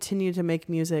will continue to make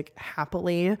music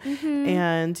happily.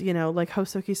 And, like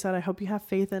Hosoki said, I hope you have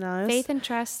faith in us. Faith and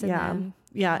trust in them.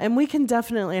 Yeah. And we can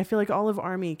definitely, I feel like all of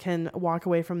ARMY can walk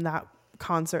away from that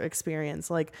concert experience,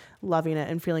 like loving it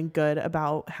and feeling good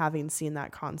about having seen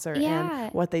that concert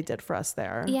and what they did for us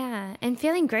there. Yeah. And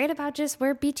feeling great about just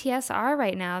where BTS are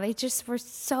right now. They just were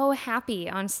so happy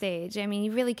on stage. I mean,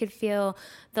 you really could feel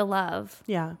the love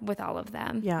with all of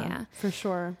them. Yeah, for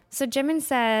sure. So Jimin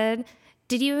said,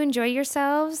 did you enjoy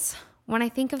yourselves? When I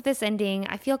think of this ending,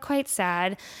 I feel quite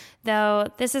sad, though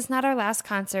this is not our last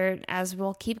concert, as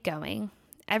we'll keep going.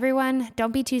 Everyone,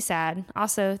 don't be too sad.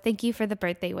 Also, thank you for the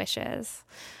birthday wishes.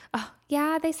 Oh,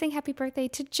 yeah, they sang happy birthday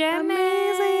to Jimin.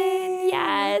 Amazing.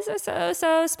 Yes, it was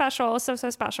so special. So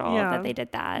special that they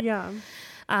did that. Yeah.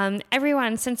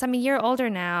 Everyone, since I'm a year older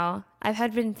now,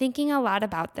 I've been thinking a lot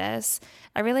about this.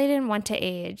 I really didn't want to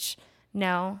age.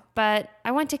 No, but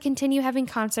I want to continue having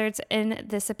concerts in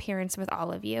this appearance with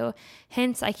all of you.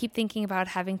 Hence, I keep thinking about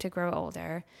having to grow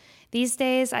older. These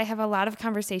days, I have a lot of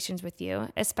conversations with you,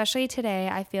 especially today.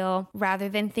 I feel rather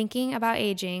than thinking about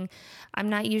aging, I'm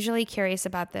not usually curious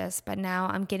about this, but now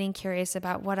I'm getting curious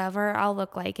about whatever I'll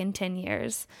look like in 10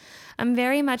 years. I'm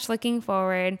very much looking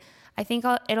forward. I think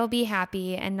it'll be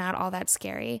happy and not all that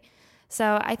scary.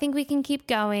 So I think we can keep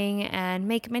going and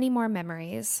make many more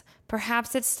memories.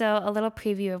 Perhaps it's still a little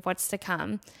preview of what's to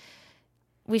come.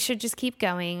 We should just keep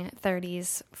going,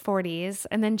 30s, 40s.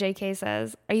 And then JK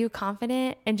says, are you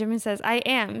confident? And Jimin says, I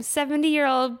am,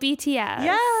 70-year-old BTS.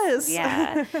 Yes.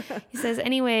 Yeah. He says,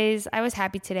 anyways, I was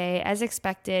happy today, as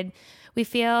expected. We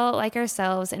feel like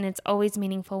ourselves, and it's always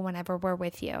meaningful whenever we're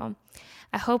with you.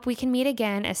 I hope we can meet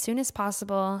again as soon as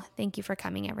possible. Thank you for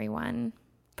coming, everyone.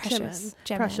 Precious.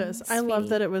 Jimin, Precious. I love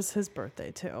that it was his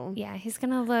birthday, too. Yeah, he's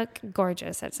going to look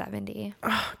gorgeous at 70.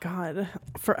 Oh, God.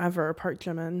 Forever, Park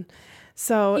Jimin.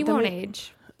 So he won't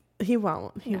age. He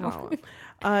won't. He won't.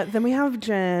 Then we have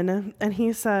Jin, and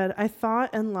he said, I thought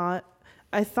a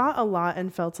lot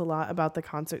and felt a lot about the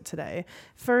concert today.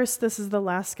 First, this is the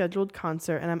last scheduled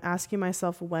concert, and I'm asking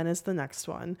myself, when is the next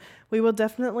one? We will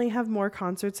definitely have more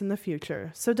concerts in the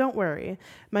future, so don't worry.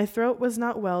 My throat was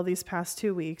not well these past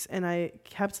 2 weeks, and I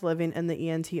kept living in the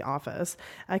ENT office.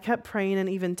 I kept praying, and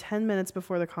even 10 minutes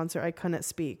before the concert, I couldn't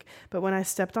speak. But when I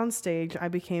stepped on stage, I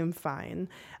became fine.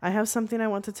 I have something I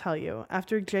want to tell you.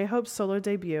 After J-Hope's solo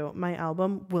debut, my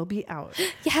album will be out.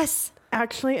 Yes!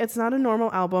 Actually, it's not a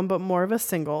normal album, but more of a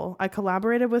single. I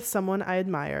collaborated with someone I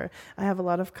admire. I have a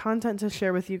lot of content to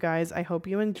share with you guys. I hope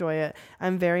you enjoy it.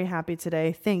 I'm very happy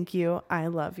today. Thank you. I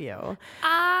love you.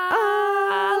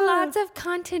 Lots of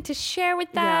content to share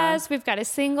with us. We've got a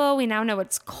single. We now know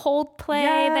it's Coldplay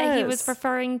that he was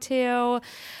referring to.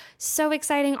 So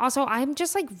exciting. Also, I'm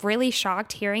just like really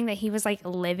shocked hearing that he was like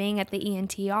living at the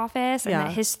ENT office and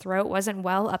that his throat wasn't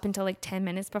well up until like 10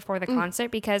 minutes before the concert,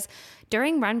 because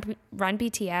during Run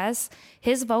BTS,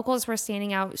 his vocals were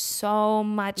standing out so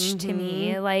much to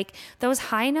me. Like those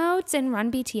high notes in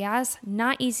Run BTS,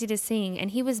 not easy to sing. And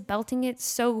he was belting it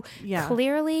so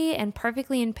clearly and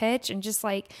perfectly in pitch, and just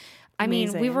like, I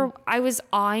mean, I was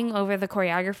awing over the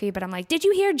choreography, but I'm like, did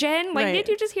you hear Jin? Like, did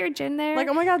you just hear Jin there? Like,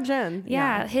 oh my God, Jin.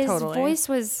 Yeah, his voice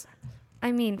was,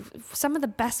 I mean, some of the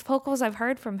best vocals I've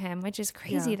heard from him, which is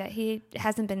crazy that he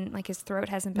hasn't been, like, his throat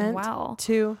hasn't been well.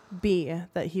 To be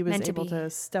that he was able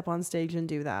to step on stage and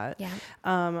do that.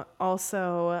 Yeah.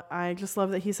 Also, I just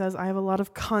love that he says, I have a lot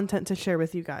of content to share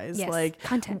with you guys. Yes, like,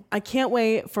 content. I can't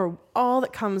wait for all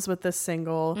that comes with this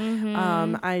single.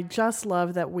 I just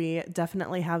love that we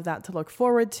definitely have that to look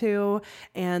forward to,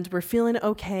 and we're feeling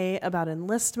okay about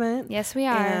Enlistment. Yes, we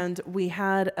are. And we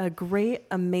had a great,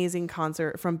 amazing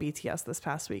concert from BTS this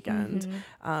past weekend.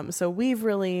 So we've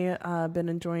really been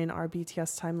enjoying our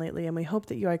BTS time lately, and we hope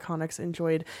that you Iconics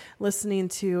enjoyed listening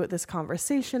to this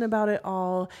conversation about it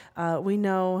all. We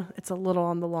know it's a little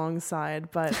on the long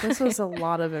side, but this was a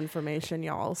lot of information,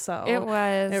 y'all. So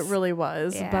it really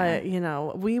was. But you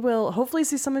know, we will hopefully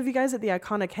see some of you guys at the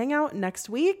Iconic Hangout next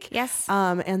week. Yes.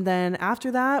 And then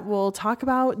after that, we'll talk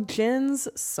about Jin's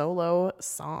solo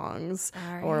songs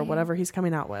or whatever he's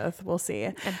coming out with. We'll see.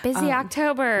 A busy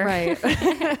October. Right.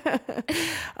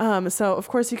 So of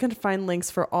course you can find links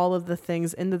for all of the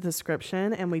things in the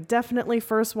description. And we definitely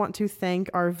first want to thank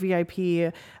our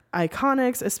VIP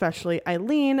Iconics, especially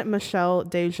Eileen, Michelle,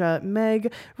 Deja,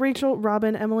 Meg, Rachel,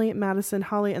 Robin, Emily, Madison,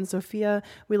 Holly, and Sophia.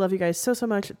 We love you guys so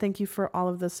much. Thank you for all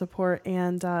of the support.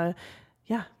 And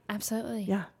absolutely.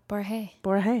 Yeah. Borhe.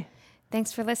 Borhe.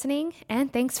 Thanks for listening,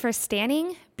 and thanks for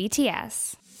standing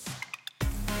BTS.